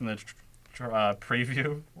after watching the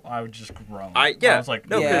preview, I would just groan. I was like,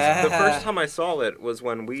 no, because Yeah. the first time I saw it was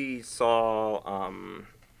when we saw,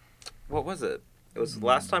 what was it? It was the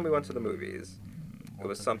last time we went to the movies. It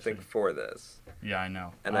was something for this. Yeah, I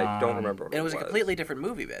know. And I don't remember what it was a completely different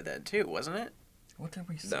movie back then too, wasn't it? What did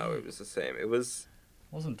we see? No, it was the same. It was...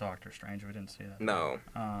 Wasn't Doctor Strange. We didn't see that. No.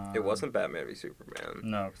 It wasn't Batman v Superman.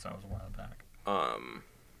 No, because that was a while back.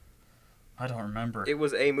 I don't remember. It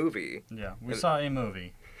was a movie. Yeah, we saw a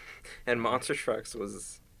movie. And Monster Trucks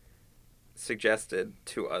was suggested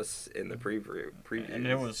to us in the preview. And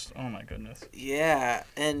it was, oh my goodness. Yeah,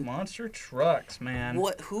 and Monster Trucks, man.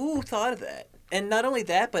 who thought of that? And not only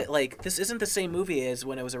that, but like this isn't the same movie as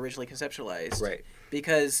when it was originally conceptualized. Right.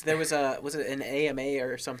 Because there was an AMA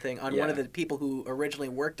or something on one of Yeah. the people who originally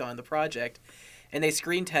worked on the project, and they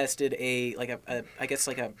screen tested a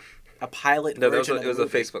pilot No, version it was of a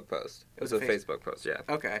the movie. Facebook post. It was was a a Facebook post, yeah.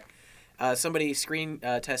 Okay. Somebody screen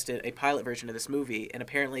tested a pilot version of this movie, and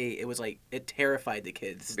apparently it was like it terrified the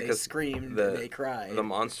kids. They Because screamed the- and they cried. The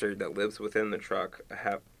monster that lives within the truck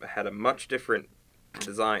had a much different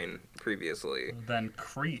design previously Then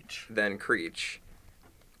Creech. than Creech.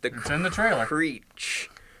 It's in the trailer. Creech.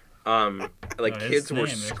 No, his Kids were name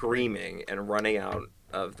is screaming and running out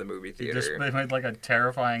of the movie theater. They made like a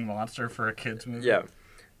terrifying monster for a kids movie. Yeah.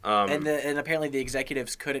 And apparently the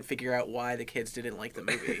executives couldn't figure out why the kids didn't like the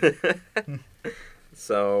movie.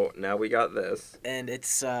 So now we got this. And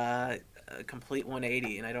it's a complete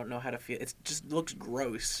 180, and I don't know how to feel. It just looks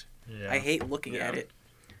gross. Yeah. I hate looking Yeah. at it.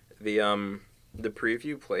 The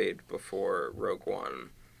preview played before Rogue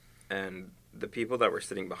One, and the people that were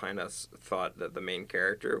sitting behind us thought that the main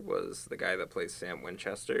character was the guy that plays Sam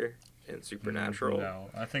Winchester in Supernatural. No,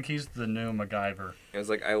 I think he's the new MacGyver. It was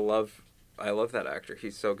like I love that actor.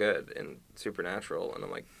 He's so good in Supernatural, and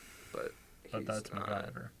I'm like, but he's That's not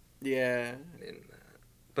MacGyver. Yeah. in that.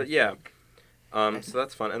 But yeah, so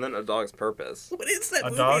that's fun. And then A Dog's Purpose. What is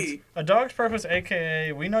that A Dog's Purpose,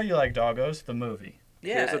 a.k.a. We Know You Like Doggos, the movie.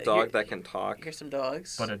 Yeah. Here's a dog that can talk. Here's some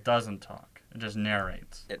dogs. But it doesn't talk. It just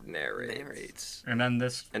narrates. It narrates. narrates. And then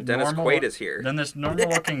this And Dennis Quaid is here. Then this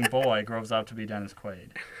normal-looking boy grows up to be Dennis Quaid,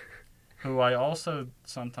 who I also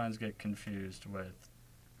sometimes get confused with.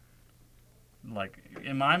 Like,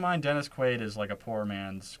 in my mind, Dennis Quaid is like a poor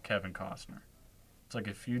man's Kevin Costner. It's like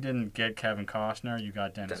if you didn't get Kevin Costner, you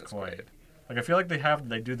got Dennis Quaid. Like, I feel like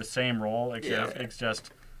they do the same role, except it's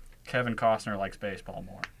just Kevin Costner likes baseball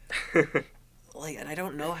more. Like, and I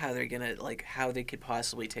don't know how they're gonna how they could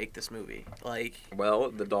possibly take this movie. Like, Well,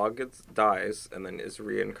 the dog dies and then is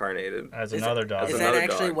reincarnated. As another dog. As is another that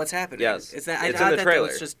actually dog. what's happening? Yes. Is that It's I in thought the that trailer.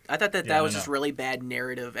 was just I thought that Yeah, that was no. just really bad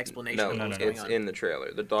narrative explanation No, of what was no, going it's on. in the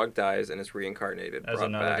trailer. The dog dies and is reincarnated, As brought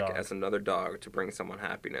another back dog. as another dog to bring someone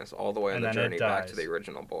happiness, all the way on And the then it journey back to dies. the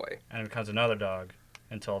original boy. And it becomes another dog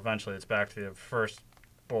until eventually it's back to the first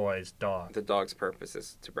boy's dog. The dog's purpose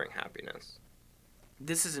is to bring happiness.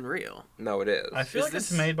 This isn't real. No, it is. I feel Is like it's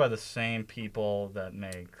this- made by the same people that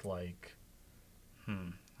make, like...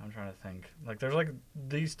 I'm trying to think. Like, there's, like,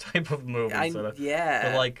 these type of movies that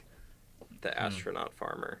Yeah. are, like, The astronaut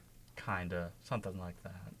farmer. kinda. Something like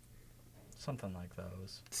that. Something like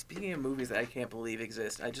those. Speaking of movies that I can't believe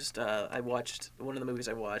exist, I just I watched one of the movies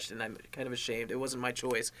I watched, and I'm kind of ashamed. It wasn't my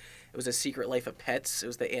choice. It was A Secret Life of Pets. It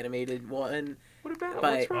was the animated one. What about?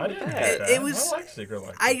 But- What's wrong I with didn't that? hate that. It was- I like Secret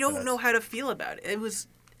Life. I of don't Pets. know how to feel about it. It was.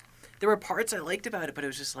 There were parts I liked about it, but it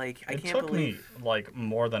was just like I It can't took believe. me, like,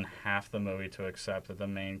 more than half the movie to accept that the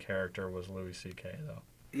main character was Louis C.K., though.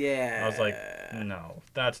 Yeah. I was like, no,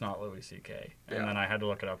 that's not Louis C.K. And Yeah. then I had to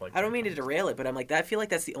look it up, like... I don't 3 mean to times. derail it, but I'm like, I feel like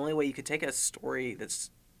that's the only way you could take a story that's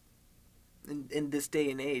in this day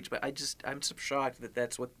and age. But I'm so shocked that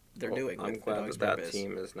that's what they're Well, doing. I'm with glad Dog's that Purpose.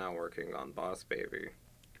 team is now working on Boss Baby.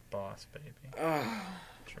 Boss Baby. Ugh.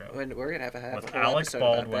 True. When we're gonna have With a whole Alec episode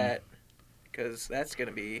Baldwin. about that, because that's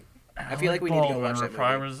gonna be. I Alec feel like we need to go Baldwin watch that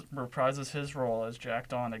movie. reprises his role as Jack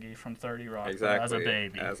Donaghy from 30 Rock Exactly. as a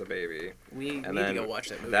baby. As a baby. We And need to then go watch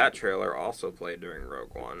that movie. that trailer also played during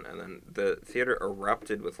Rogue One, and then the theater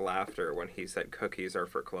erupted with laughter when he said cookies are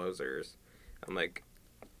for closers, I'm like,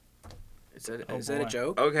 Is that Oh, is that a boy.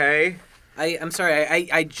 joke? okay. I'm sorry.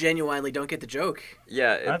 I genuinely don't get the joke.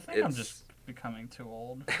 Yeah, I think I'm it's just becoming too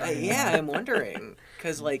old. Yeah, I'm wondering.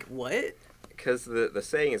 Because, like, what? because the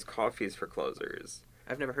saying is coffee's for closers,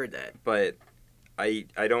 I've never heard that. but I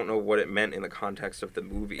don't know what it meant in the context of the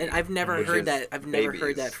movie. And I've never which heard is that. I've never heard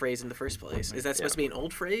babies. that phrase in the first place. Is that supposed to be an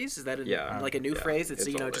old phrase? Is that Yeah. like a new Yeah, phrase that's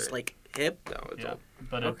it's just older. like hip? No, it's Yeah, old.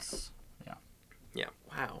 but Okay. it's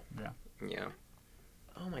Wow. Yeah.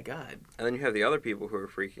 Oh my god. And then you have the other people who are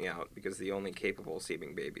freaking out because the only capable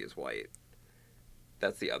seeming baby is white.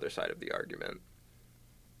 That's the other side of the argument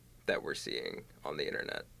that we're seeing on the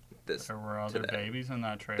internet. there were other today. babies in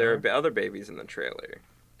that trailer. There are other babies in the trailer,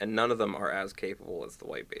 and none of them are as capable as the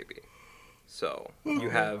white baby. So you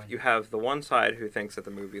have the one side who thinks that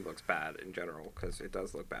the movie looks bad in general because it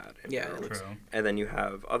does look bad in Yeah, it general. looks- True. And then you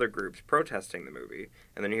have other groups protesting the movie,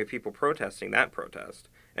 and then you have people protesting that protest,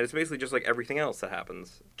 and it's basically just like everything else that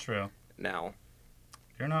happens True. now.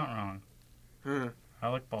 You're not wrong. Hmm.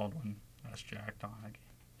 Alec Baldwin as Jack Donaghy,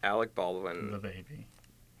 Alec the Baldwin baby.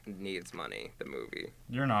 needs money. The movie.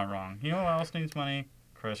 You're not wrong. You know who else needs money?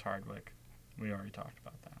 Chris Hardwick. We already talked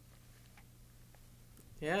about that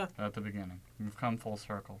Yeah, at the beginning. We've come full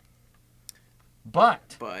circle.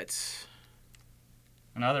 But but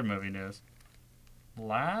in other movie news,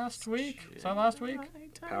 last week? Is that last week?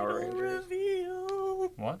 Power Rangers.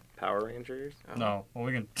 Reveal. What? Power Rangers. Oh. No. Well,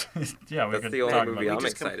 we can. Yeah, we That's can the only talk movie about I'm We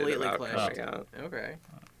just excited completely about clashed. coming out. Okay.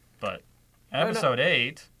 But no. episode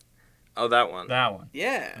 8, Oh, that one. that one.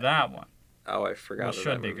 Yeah. That one. Oh, I forgot Which that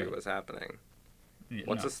should that be movie good. was happening. Yeah,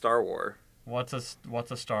 What's no. a Star War? What's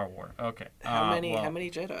a Star Wars? Okay. How many well, How many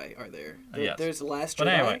Jedi are there? Yes. There's the Last Jedi. But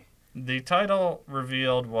anyway, the title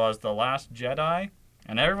revealed was The Last Jedi,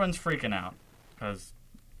 and everyone's freaking out because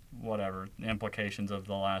whatever the implications of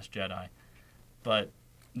The Last Jedi. But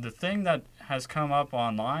the thing that has come up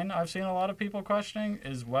online, I've seen a lot of people questioning,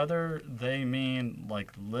 is whether they mean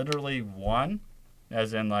like literally one,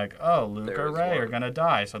 as in like, oh, Luke There or is Rey are one. gonna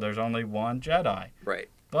die, so there's only one Jedi. Right.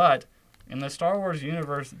 But in the Star Wars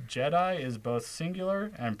universe, Jedi is both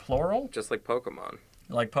singular and plural, Just like Pokemon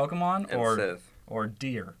like Pokemon and or Sith. or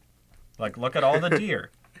deer. Like, look at all the deer.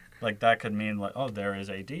 Like, that could mean, like, oh, there is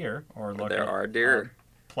a deer. Or look There at are deer.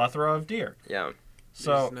 a plethora of deer. Yeah.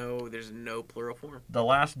 So, there's no plural form. The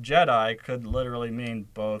Last Jedi could literally mean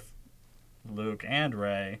both Luke and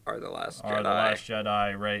Rey Are the last are Jedi the Last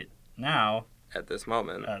Jedi right now, at this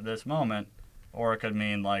moment. at this moment. Or it could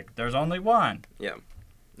mean, like, there's only one.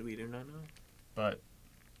 We do not know. But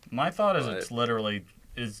my thought is But- it's literally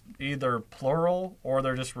is either plural or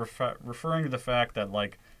they're just referring to the fact that,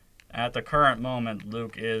 like, at the current moment,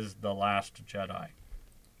 Luke is the last Jedi.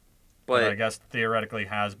 But I But guess theoretically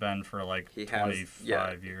has been for like he has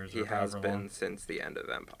 25 years he or has however been long. since the end of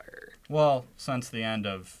Empire. Well, since the end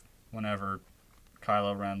of whenever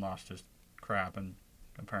Kylo Ren lost his crap and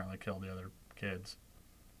apparently killed the other kids.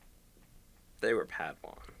 They were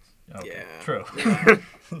Padawans. Okay, Yeah. true.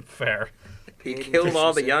 Fair. He Hayden killed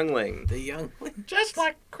all the Christensen. younglings. The young. Just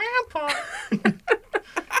like Grandpa.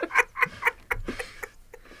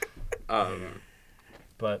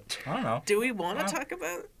 But I don't know. Do we want to Well- talk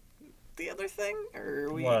about the other thing, or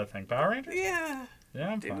are we? What I think, Power Rangers? Yeah. Yeah,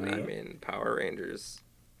 I'm Did fine. we- with I it. mean, Power Rangers.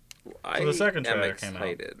 I the second am trailer came out.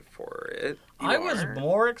 excited for it. I was are.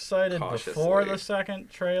 more excited before Cautiously. the second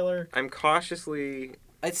trailer. I'm cautiously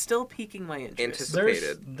It's still piquing my interest.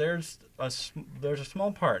 There's a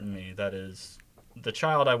small part in me that is the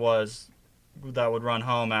child I was that would run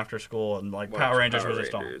home after school and like Power Rangers was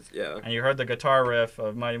just on. Rangers, yeah. And you heard the guitar riff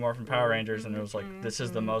of Mighty Morphin Power Rangers, and it was like, this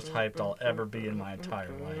is the most hyped I'll ever be in my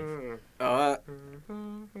entire life.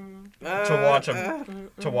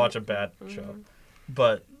 To watch a bad show.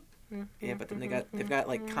 But Yeah, but then they've got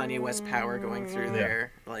like Kanye West power going through Yeah.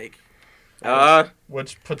 there, like.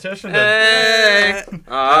 which petitioned Hey!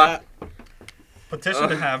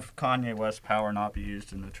 to have Kanye West power not be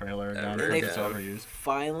used in the trailer again Ever because it's again. overused.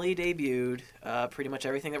 Finally debuted pretty much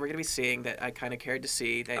everything that we're gonna be seeing that I kind of cared to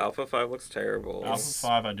see. That Alpha 5 looks terrible. Alpha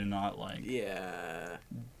 5 I do not like. yeah,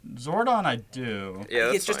 Zordon I do, Yeah,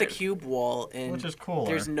 that's it's just a fine. cube wall, and which is cooler.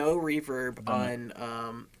 there's no reverb Than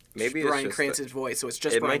on Maybe it's Bryan just Cranston's voice, so it's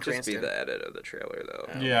just It Bryan might just Cranston. be the edit of the trailer, though.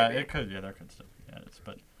 Oh, Yeah, maybe. it could. Yeah, there could still be edits,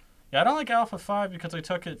 but yeah, I don't like Alpha 5 because they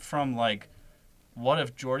took it from like, what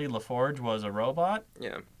if Geordie LaForge was a robot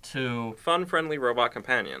Yeah. to Fun, friendly robot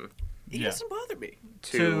companion. He yeah. doesn't bother me.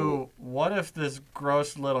 to what if this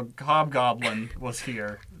gross little hobgoblin was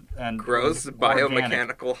here and Gross was organic,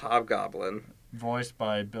 biomechanical hobgoblin. voiced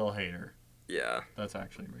by Bill Hader. Yeah. That's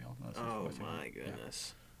actually real. That's his Oh voice. my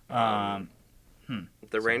goodness. Um,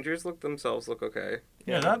 The Rangers themselves look okay.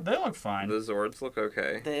 Yeah, they look fine. The Zords look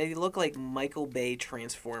okay. They look like Michael Bay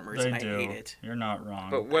Transformers, They and do. I hate it. You're not wrong.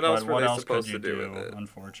 But what else were they else supposed could to you do with it?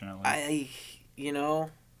 Unfortunately,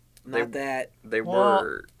 Not that. They Well,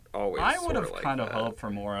 were always. I would have sorta like kind of that. hoped for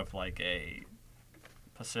more of like a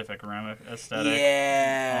Pacific Rim aesthetic.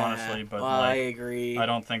 Yeah. honestly, but, I like, agree. I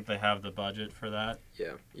don't think they have the budget for that.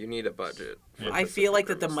 Yeah, you need a budget. for I Pacific feel like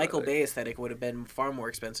that Rim the Michael aesthetic. Bay aesthetic would have been far more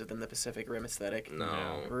expensive than the Pacific Rim aesthetic. No.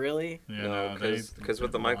 Yeah. Really? Yeah, No, because they with the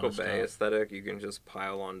did a lot Michael of Bay stuff. aesthetic, you can just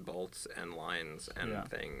pile on bolts and lines and Yeah.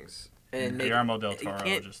 things And make, Guillermo del you Toro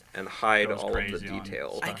can't- just and hide Goes all of the crazy on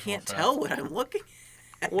details. I Special can't effects. tell what I'm looking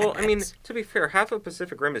at. Well, I mean, to be fair, half of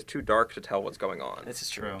Pacific Rim is too dark to tell what's going on. This is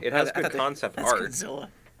true. True. It has I good thought that- concept that's art, Godzilla.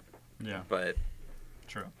 yeah. but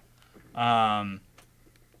True.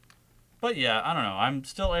 But yeah, I don't know. I'm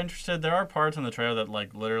still interested. There are parts in the trailer that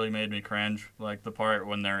like literally made me cringe. Like the part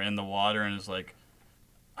when they're in the water and is like,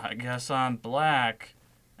 I guess I'm black.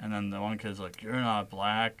 And then the one kid's like, you're not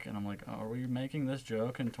black. And I'm like, oh, are we making this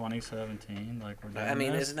joke in 2017? Like, we're doing I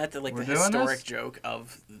mean, this? isn't that the We're the doing historic this? joke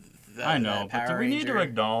of the I know, the but do Power we need to Ranger?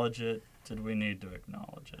 acknowledge it? Did we need to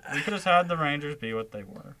acknowledge it? We could have had the Rangers be what they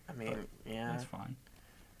were. I mean, yeah. That's fine.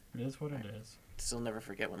 It is what it is. Still never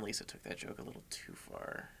forget when Lisa took that joke a little too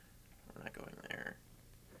far. We're not going there.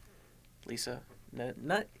 Lisa?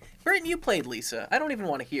 Not Britton, you played Lisa. I don't even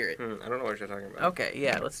want to hear it. I don't know what you're talking about. Okay,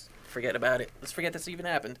 yeah, let's forget about it. Let's forget this even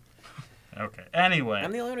happened. Okay. Anyway,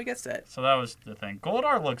 I'm the only one who gets that. so that was the thing.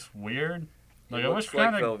 Goldar looks weird. Like He I looks wish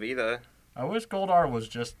like kind of. Velveeta. I wish Goldar was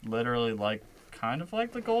just literally like, kind of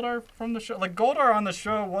like the Goldar from the show. Like Goldar on the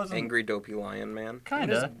show wasn't Angry dopey lion man. kind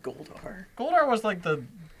What is of. Goldar? Goldar was like the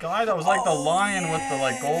guy that was like the lion with the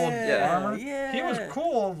like gold Yeah. armor. Yeah. He was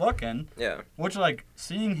cool looking. Yeah. Which like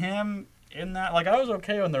seeing him in that, like I was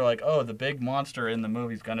okay when they're like, oh, the big monster in the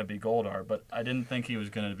movie's gonna be Goldar, but I didn't think he was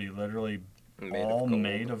gonna be literally all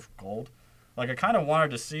made of gold. Like I kind of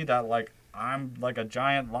wanted to see that, like I'm like a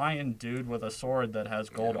giant lion dude with a sword that has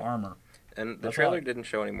gold Yeah. armor. And the That's trailer all. didn't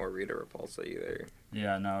show any more Rita Repulsa either.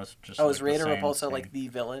 Yeah, no, it's just. Oh, like is the Raider same Repulsa scene. like the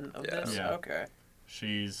villain of Yeah. this? Yeah. Okay.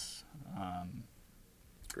 She's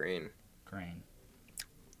Green. green.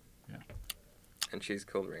 And she's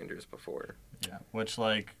killed rangers before. Yeah, which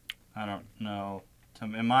like I don't know.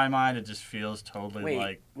 In my mind, it just feels totally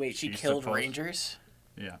like. Wait, she she's killed supposed- Rangers?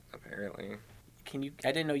 Yeah. Apparently. Can you?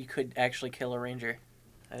 I didn't know you could actually kill a Ranger.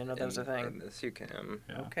 I didn't know that was a In thing. this you can.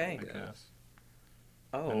 Yeah. Okay. I Yeah. guess.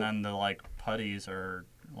 Oh. And then the like putties are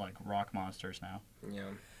like rock monsters now. Yeah.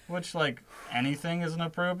 Which like anything is an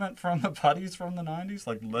improvement from the putties from the 90s.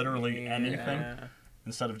 Like literally anything. Yeah.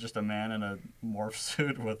 Instead of just a man in a morph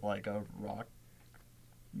suit with like a rock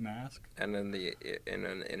mask. And in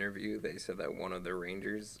an interview, they said that one of the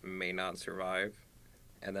rangers may not survive,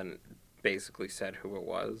 and then basically said who it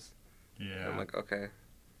was. Yeah. And I'm like, okay,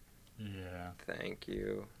 Yeah. thank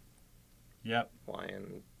you, Yep.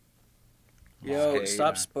 Lion. Yo, Okay,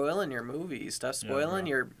 stop yeah. spoiling your movies. Stop Yeah, spoiling bro.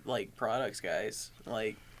 your like products, guys.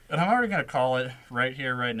 Like, And I'm already gonna call it right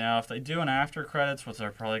here, right now. If they do an after credits, which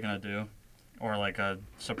they're probably gonna do, or like a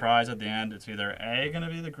surprise at the end, it's either A, gonna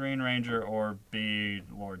be the Green Ranger, or B,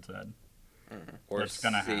 Lord Zed. Or That's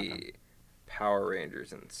gonna C, happen. Power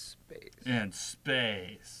Rangers in space. In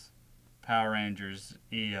space, Power Rangers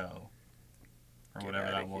EO, or Get whatever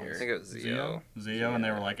outta that here. I was. think it was Zeo. Zeo, and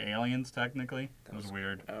they were Yeah. like aliens technically. It was was-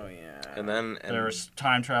 weird. oh yeah. And then There was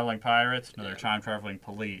time traveling pirates. No, they're Yeah. time traveling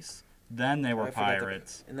police. Then they were I forget the-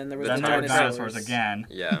 pirates. and then there was The Then the they were dinosaurs. dinosaurs again.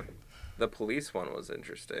 yeah, the police one was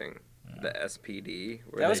interesting. The SPD,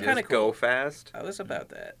 where That was they kinda just go cool. fast, I was about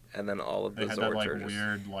that. and then all of the They had Zords that like are just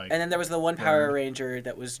weird like. And then there was the one Power Word. Ranger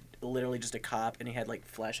that was literally just a cop, and he had like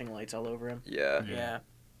flashing lights all over him. yeah. Yeah. Yeah.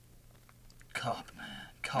 Cop man.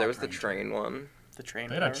 Cop There was the Ranger. train one. The train.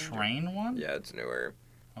 They had a Power Ranger. train one? Yeah, it's newer.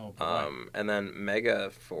 Oh boy. And then Mega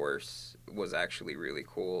Force was actually really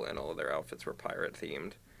cool, and all of their outfits were pirate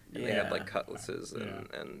themed. And they had like Yeah. cutlasses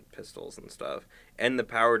and pistols and stuff, and the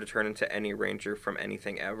power to turn into any ranger from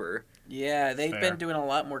anything ever. Yeah, they've Fair. been doing a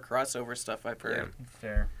lot more crossover stuff. I've heard.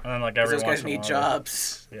 Fair. And then like 'Cause every those once guys in a need while,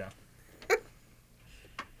 jobs. Yeah.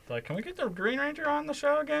 It's like, can we get the Green Ranger on the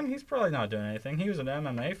show again? He's probably not doing anything. He was an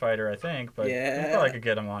MMA fighter, I think, but we Yeah. probably could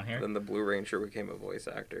get him on here. Then the Blue Ranger became a voice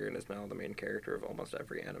actor and is now the main character of almost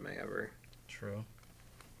every anime ever. True.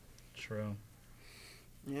 True.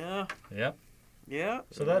 Yeah. Yep. Yeah.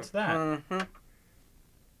 So that's that. Mm-hmm.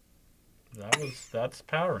 That's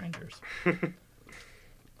Power Rangers. And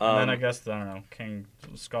then I guess I don't know, King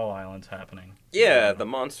Skull Island's happening. Yeah, the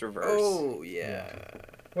MonsterVerse. Oh yeah.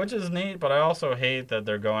 Which is neat, but I also hate that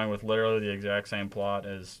they're going with literally the exact same plot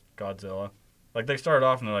as Godzilla. Like, they started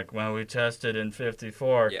off and they're like, when we tested in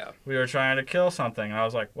 54, Yeah. we were trying to kill something. And I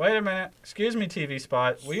was like, wait a minute. Excuse me, TV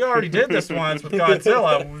Spot. We already did this once with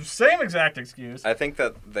Godzilla. Same exact excuse. I think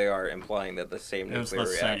that they are implying that the same It was the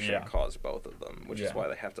nuclear same, reaction yeah. caused both of them, which is Yeah. why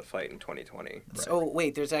they have to fight in 2020. Oh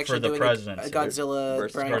wait, there's actually the doing presidency. a Godzilla,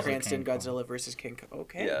 Versus Bryan versus Cranston, King Kong. Godzilla versus King Kong.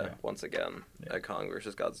 Okay. Yeah, Yeah. once again, Yeah. Kong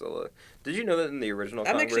versus Godzilla. Did you know that in the original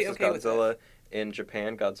I'm Kong actually versus okay with Godzilla, in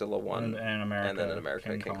Japan, Godzilla won, And in America, and then in America,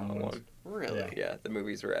 King Kong wins. won. Really? Yeah. Yeah, the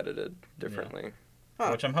movies were edited differently. Huh.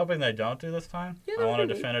 Which I'm hoping they don't do this time. Yeah, I want a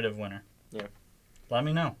maybe. definitive winner. Yeah. Let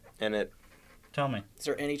me know. And Tell me. Is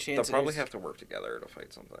there any they'll chance probably there's have to work together to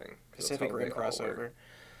fight something. 'cause that's Pacific how Rim they all work. crossover?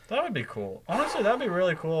 That would be cool. Honestly, that'd be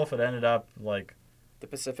really cool if it ended up like. The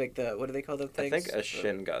Pacific, what do they call them I things? think a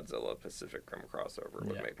Shin Godzilla Pacific Rim crossover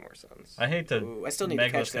would Yeah. make more sense. I hate to Ooh, I still need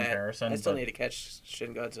make to catch this that. comparison, I still but need to catch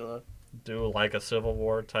Shin Godzilla. do like a Civil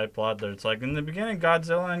War type plot that it's like in the beginning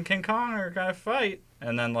Godzilla and King Kong are gonna fight,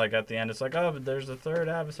 and then like at the end it's like, oh, but there's a third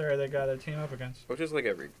adversary they gotta team up against. Which is like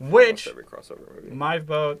almost Which every crossover movie. my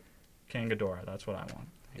vote, King Ghidorah. That's what I want.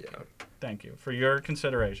 Yeah. Thank you for your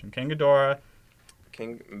consideration, King Ghidorah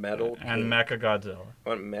King Metal and King, Mecha Godzilla. I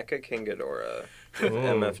want Mecha King Ghidorah with Ooh.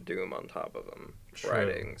 MF Doom on top of him, True.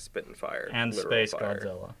 riding spit and fire, And literal Space fire.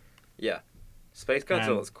 Godzilla Yeah, Space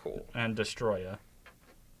Godzilla's cool. and Destroya.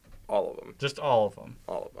 All of them, Just all of them.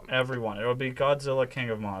 all of them. Everyone. It would be Godzilla, King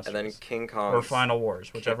of Monsters. And then King Kong or Final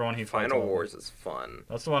Wars, whichever one he fights. Final all of. Wars is fun.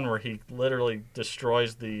 That's the one where he literally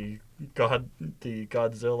destroys the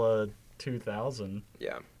Godzilla 2000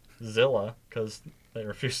 Yeah, Zilla because they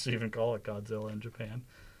refuse to even call it Godzilla in Japan.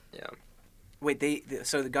 yeah. Wait,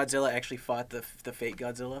 so the Godzilla actually fought the fake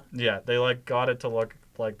Godzilla? Yeah, they like got it to look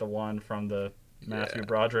like the one from the Matthew Yeah.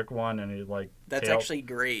 Broderick one, and he like That's tail, actually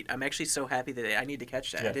great. I'm actually so happy that I need to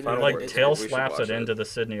catch that. I yeah, didn't Final know like they Wars. did tail We should slaps watch it it. into the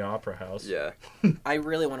Sydney Opera House. Yeah. that. I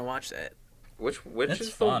really want to watch that. Which It's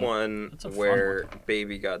is fun. the one It's a fun where one.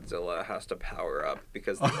 baby Godzilla has to power up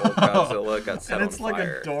because the old Godzilla got set and on it's like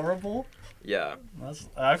fire. adorable. Yeah.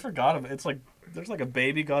 I forgot of it. It's like there's like a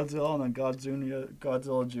baby Godzilla and then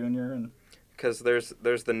Godzilla Jr. and Because there's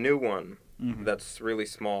the new one Mhm. that's really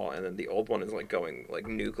small, and then the old one is like going like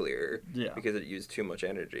nuclear yeah, because it used too much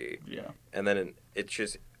energy, yeah. and then it's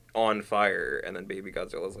just on fire, and then baby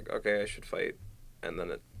Godzilla's like, okay, I should fight, and then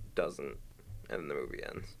it doesn't, and then the movie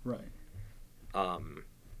ends. Right. Yeah.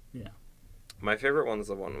 Yeah. My favorite one's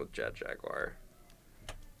the one with Jet Jaguar.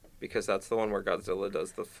 Because that's the one where Godzilla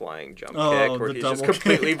does the flying jump kick, where the he's just double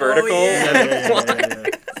completely kick. vertical. Oh, yeah.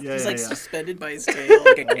 and He's like suspended by his tail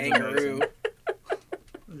like a kangaroo.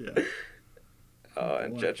 Yeah.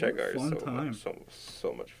 and What Jet a Jaguar is fun so time. much,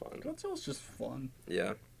 so much fun. Godzilla's just fun.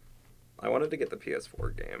 Yeah. I wanted to get the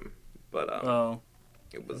PS4 game, but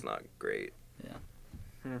it was not great.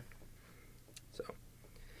 Yeah. So.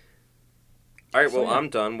 All right, So, well, yeah. I'm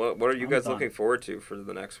done. What are you I'm guys done. looking forward to for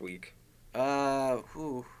the next week?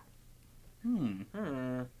 Ooh. Hmm.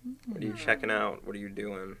 What are you checking out? What are you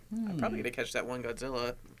doing? I'm probably gonna catch that one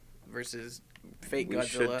Godzilla versus fake We Godzilla.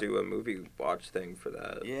 should do a movie watch thing for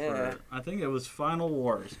that. Yeah. I think it was Final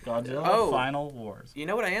Wars. Godzilla Oh. Final Wars. You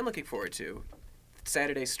know what I am looking forward to?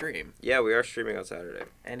 Saturday stream, Yeah, we are streaming on Saturday.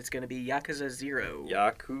 and it's gonna be Yakuza 0.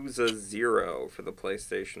 Yakuza 0 for the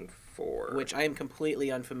PlayStation 4. Which I am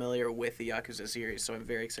completely unfamiliar with the Yakuza series, so I'm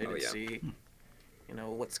very excited Oh, to yeah. see,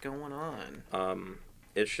 what's going on.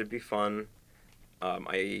 It should be fun.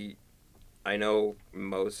 I know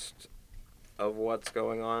most of what's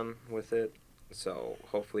going on with it, so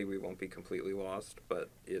hopefully we won't be completely lost, but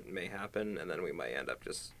it may happen, and then we might end up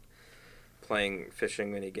just playing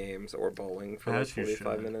fishing mini games or bowling for like As you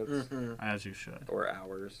 45 should. minutes Mhm. As you should. or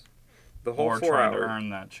hours. The whole Or 4 trying to hour. earn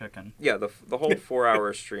that chicken. Yeah, the whole 4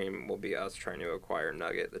 hour stream will be us trying to acquire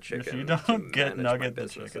Nugget the chicken. If you to don't get manage my Nugget the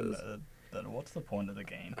chicken, businesses. then what's the point of the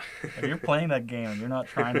game? If you're playing that game and you're not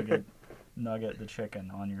trying to get Nugget the chicken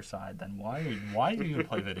on your side, then why do you even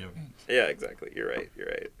play video games? Yeah, exactly. You're right.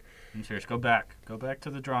 I'm serious. Go back to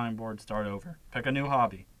the drawing board. Start over. Pick a new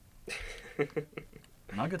hobby.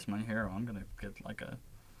 Nugget's my hero. I'm gonna get like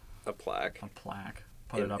a plaque. plaque.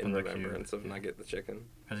 Put it up in the queue. remembrance of Nugget the chicken.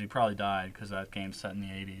 Because he probably died because that game's set in the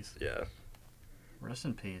 80s. Yeah. Rest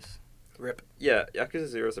in peace. Rip. Yeah, Yakuza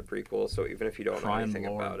 0 is a prequel, so even if you don't know Crime anything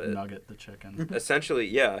Lord about it, Nugget the chicken. essentially,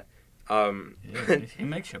 yeah. Yeah, he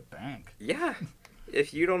makes you bank. Yeah.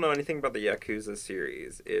 If you don't know anything about the Yakuza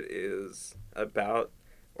series, it is about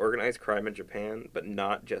organized crime in Japan, but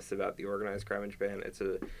not just about the organized crime in Japan. It's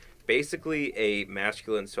basically a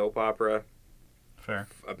masculine soap opera Fair.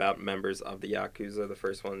 about members of the Yakuza. The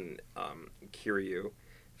first one, Kiryu,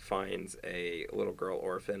 finds a little girl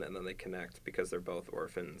orphan, and then they connect because they're both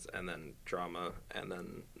orphans, and then drama, and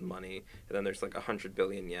then money, and then there's like 100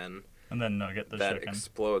 billion yen And then Nugget the that chicken.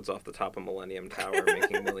 explodes off the top of Millennium Tower,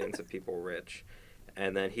 making millions of people rich.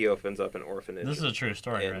 And then he opens up an orphanage. This is a true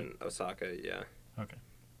story, in right? Osaka, yeah. Okay.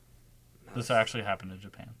 This actually happened in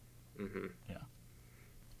Japan. Mm-hmm.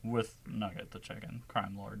 With Nugget the chicken,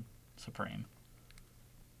 crime lord supreme.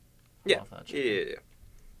 Yeah. Love that Yeah, chicken.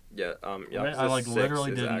 yeah. I like 6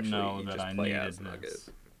 literally is didn't actually know you that just I play needed as Nugget. this.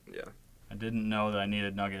 Yeah. I didn't know that I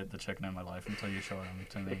needed Nugget the chicken in my life until you showed him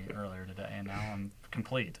to me earlier today, and now I'm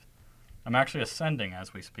complete. I'm actually ascending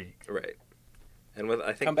as we speak. Right. And with I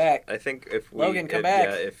think Come back. I think if we Logan, come back.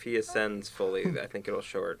 Yeah, if he ascends fully, I think it'll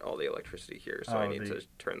short all the electricity here. So I need to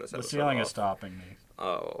turn this The episode ceiling off. is stopping me.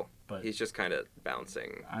 Oh, But- he's just kind of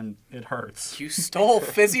bouncing. It hurts. You stole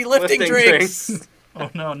fizzy lifting drinks. Oh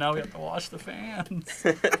no, now we have to wash the fans.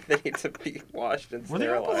 They need to be washed and Were the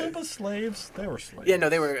sterilized. Oompa slaves? They were slaves. Yeah, no,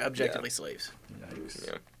 they were objectively slaves.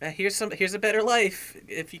 Yikes. Yeah. Here's a better life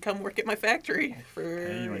if you come work at my factory for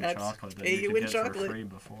AU and at chocolate that AU you could and get for chocolate. free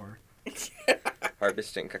before.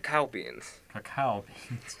 Harvesting cacao beans. Cacao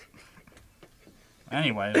beans.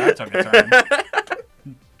 Anyway, that took a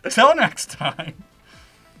turn. Till next time.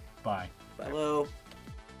 Bye. Hello.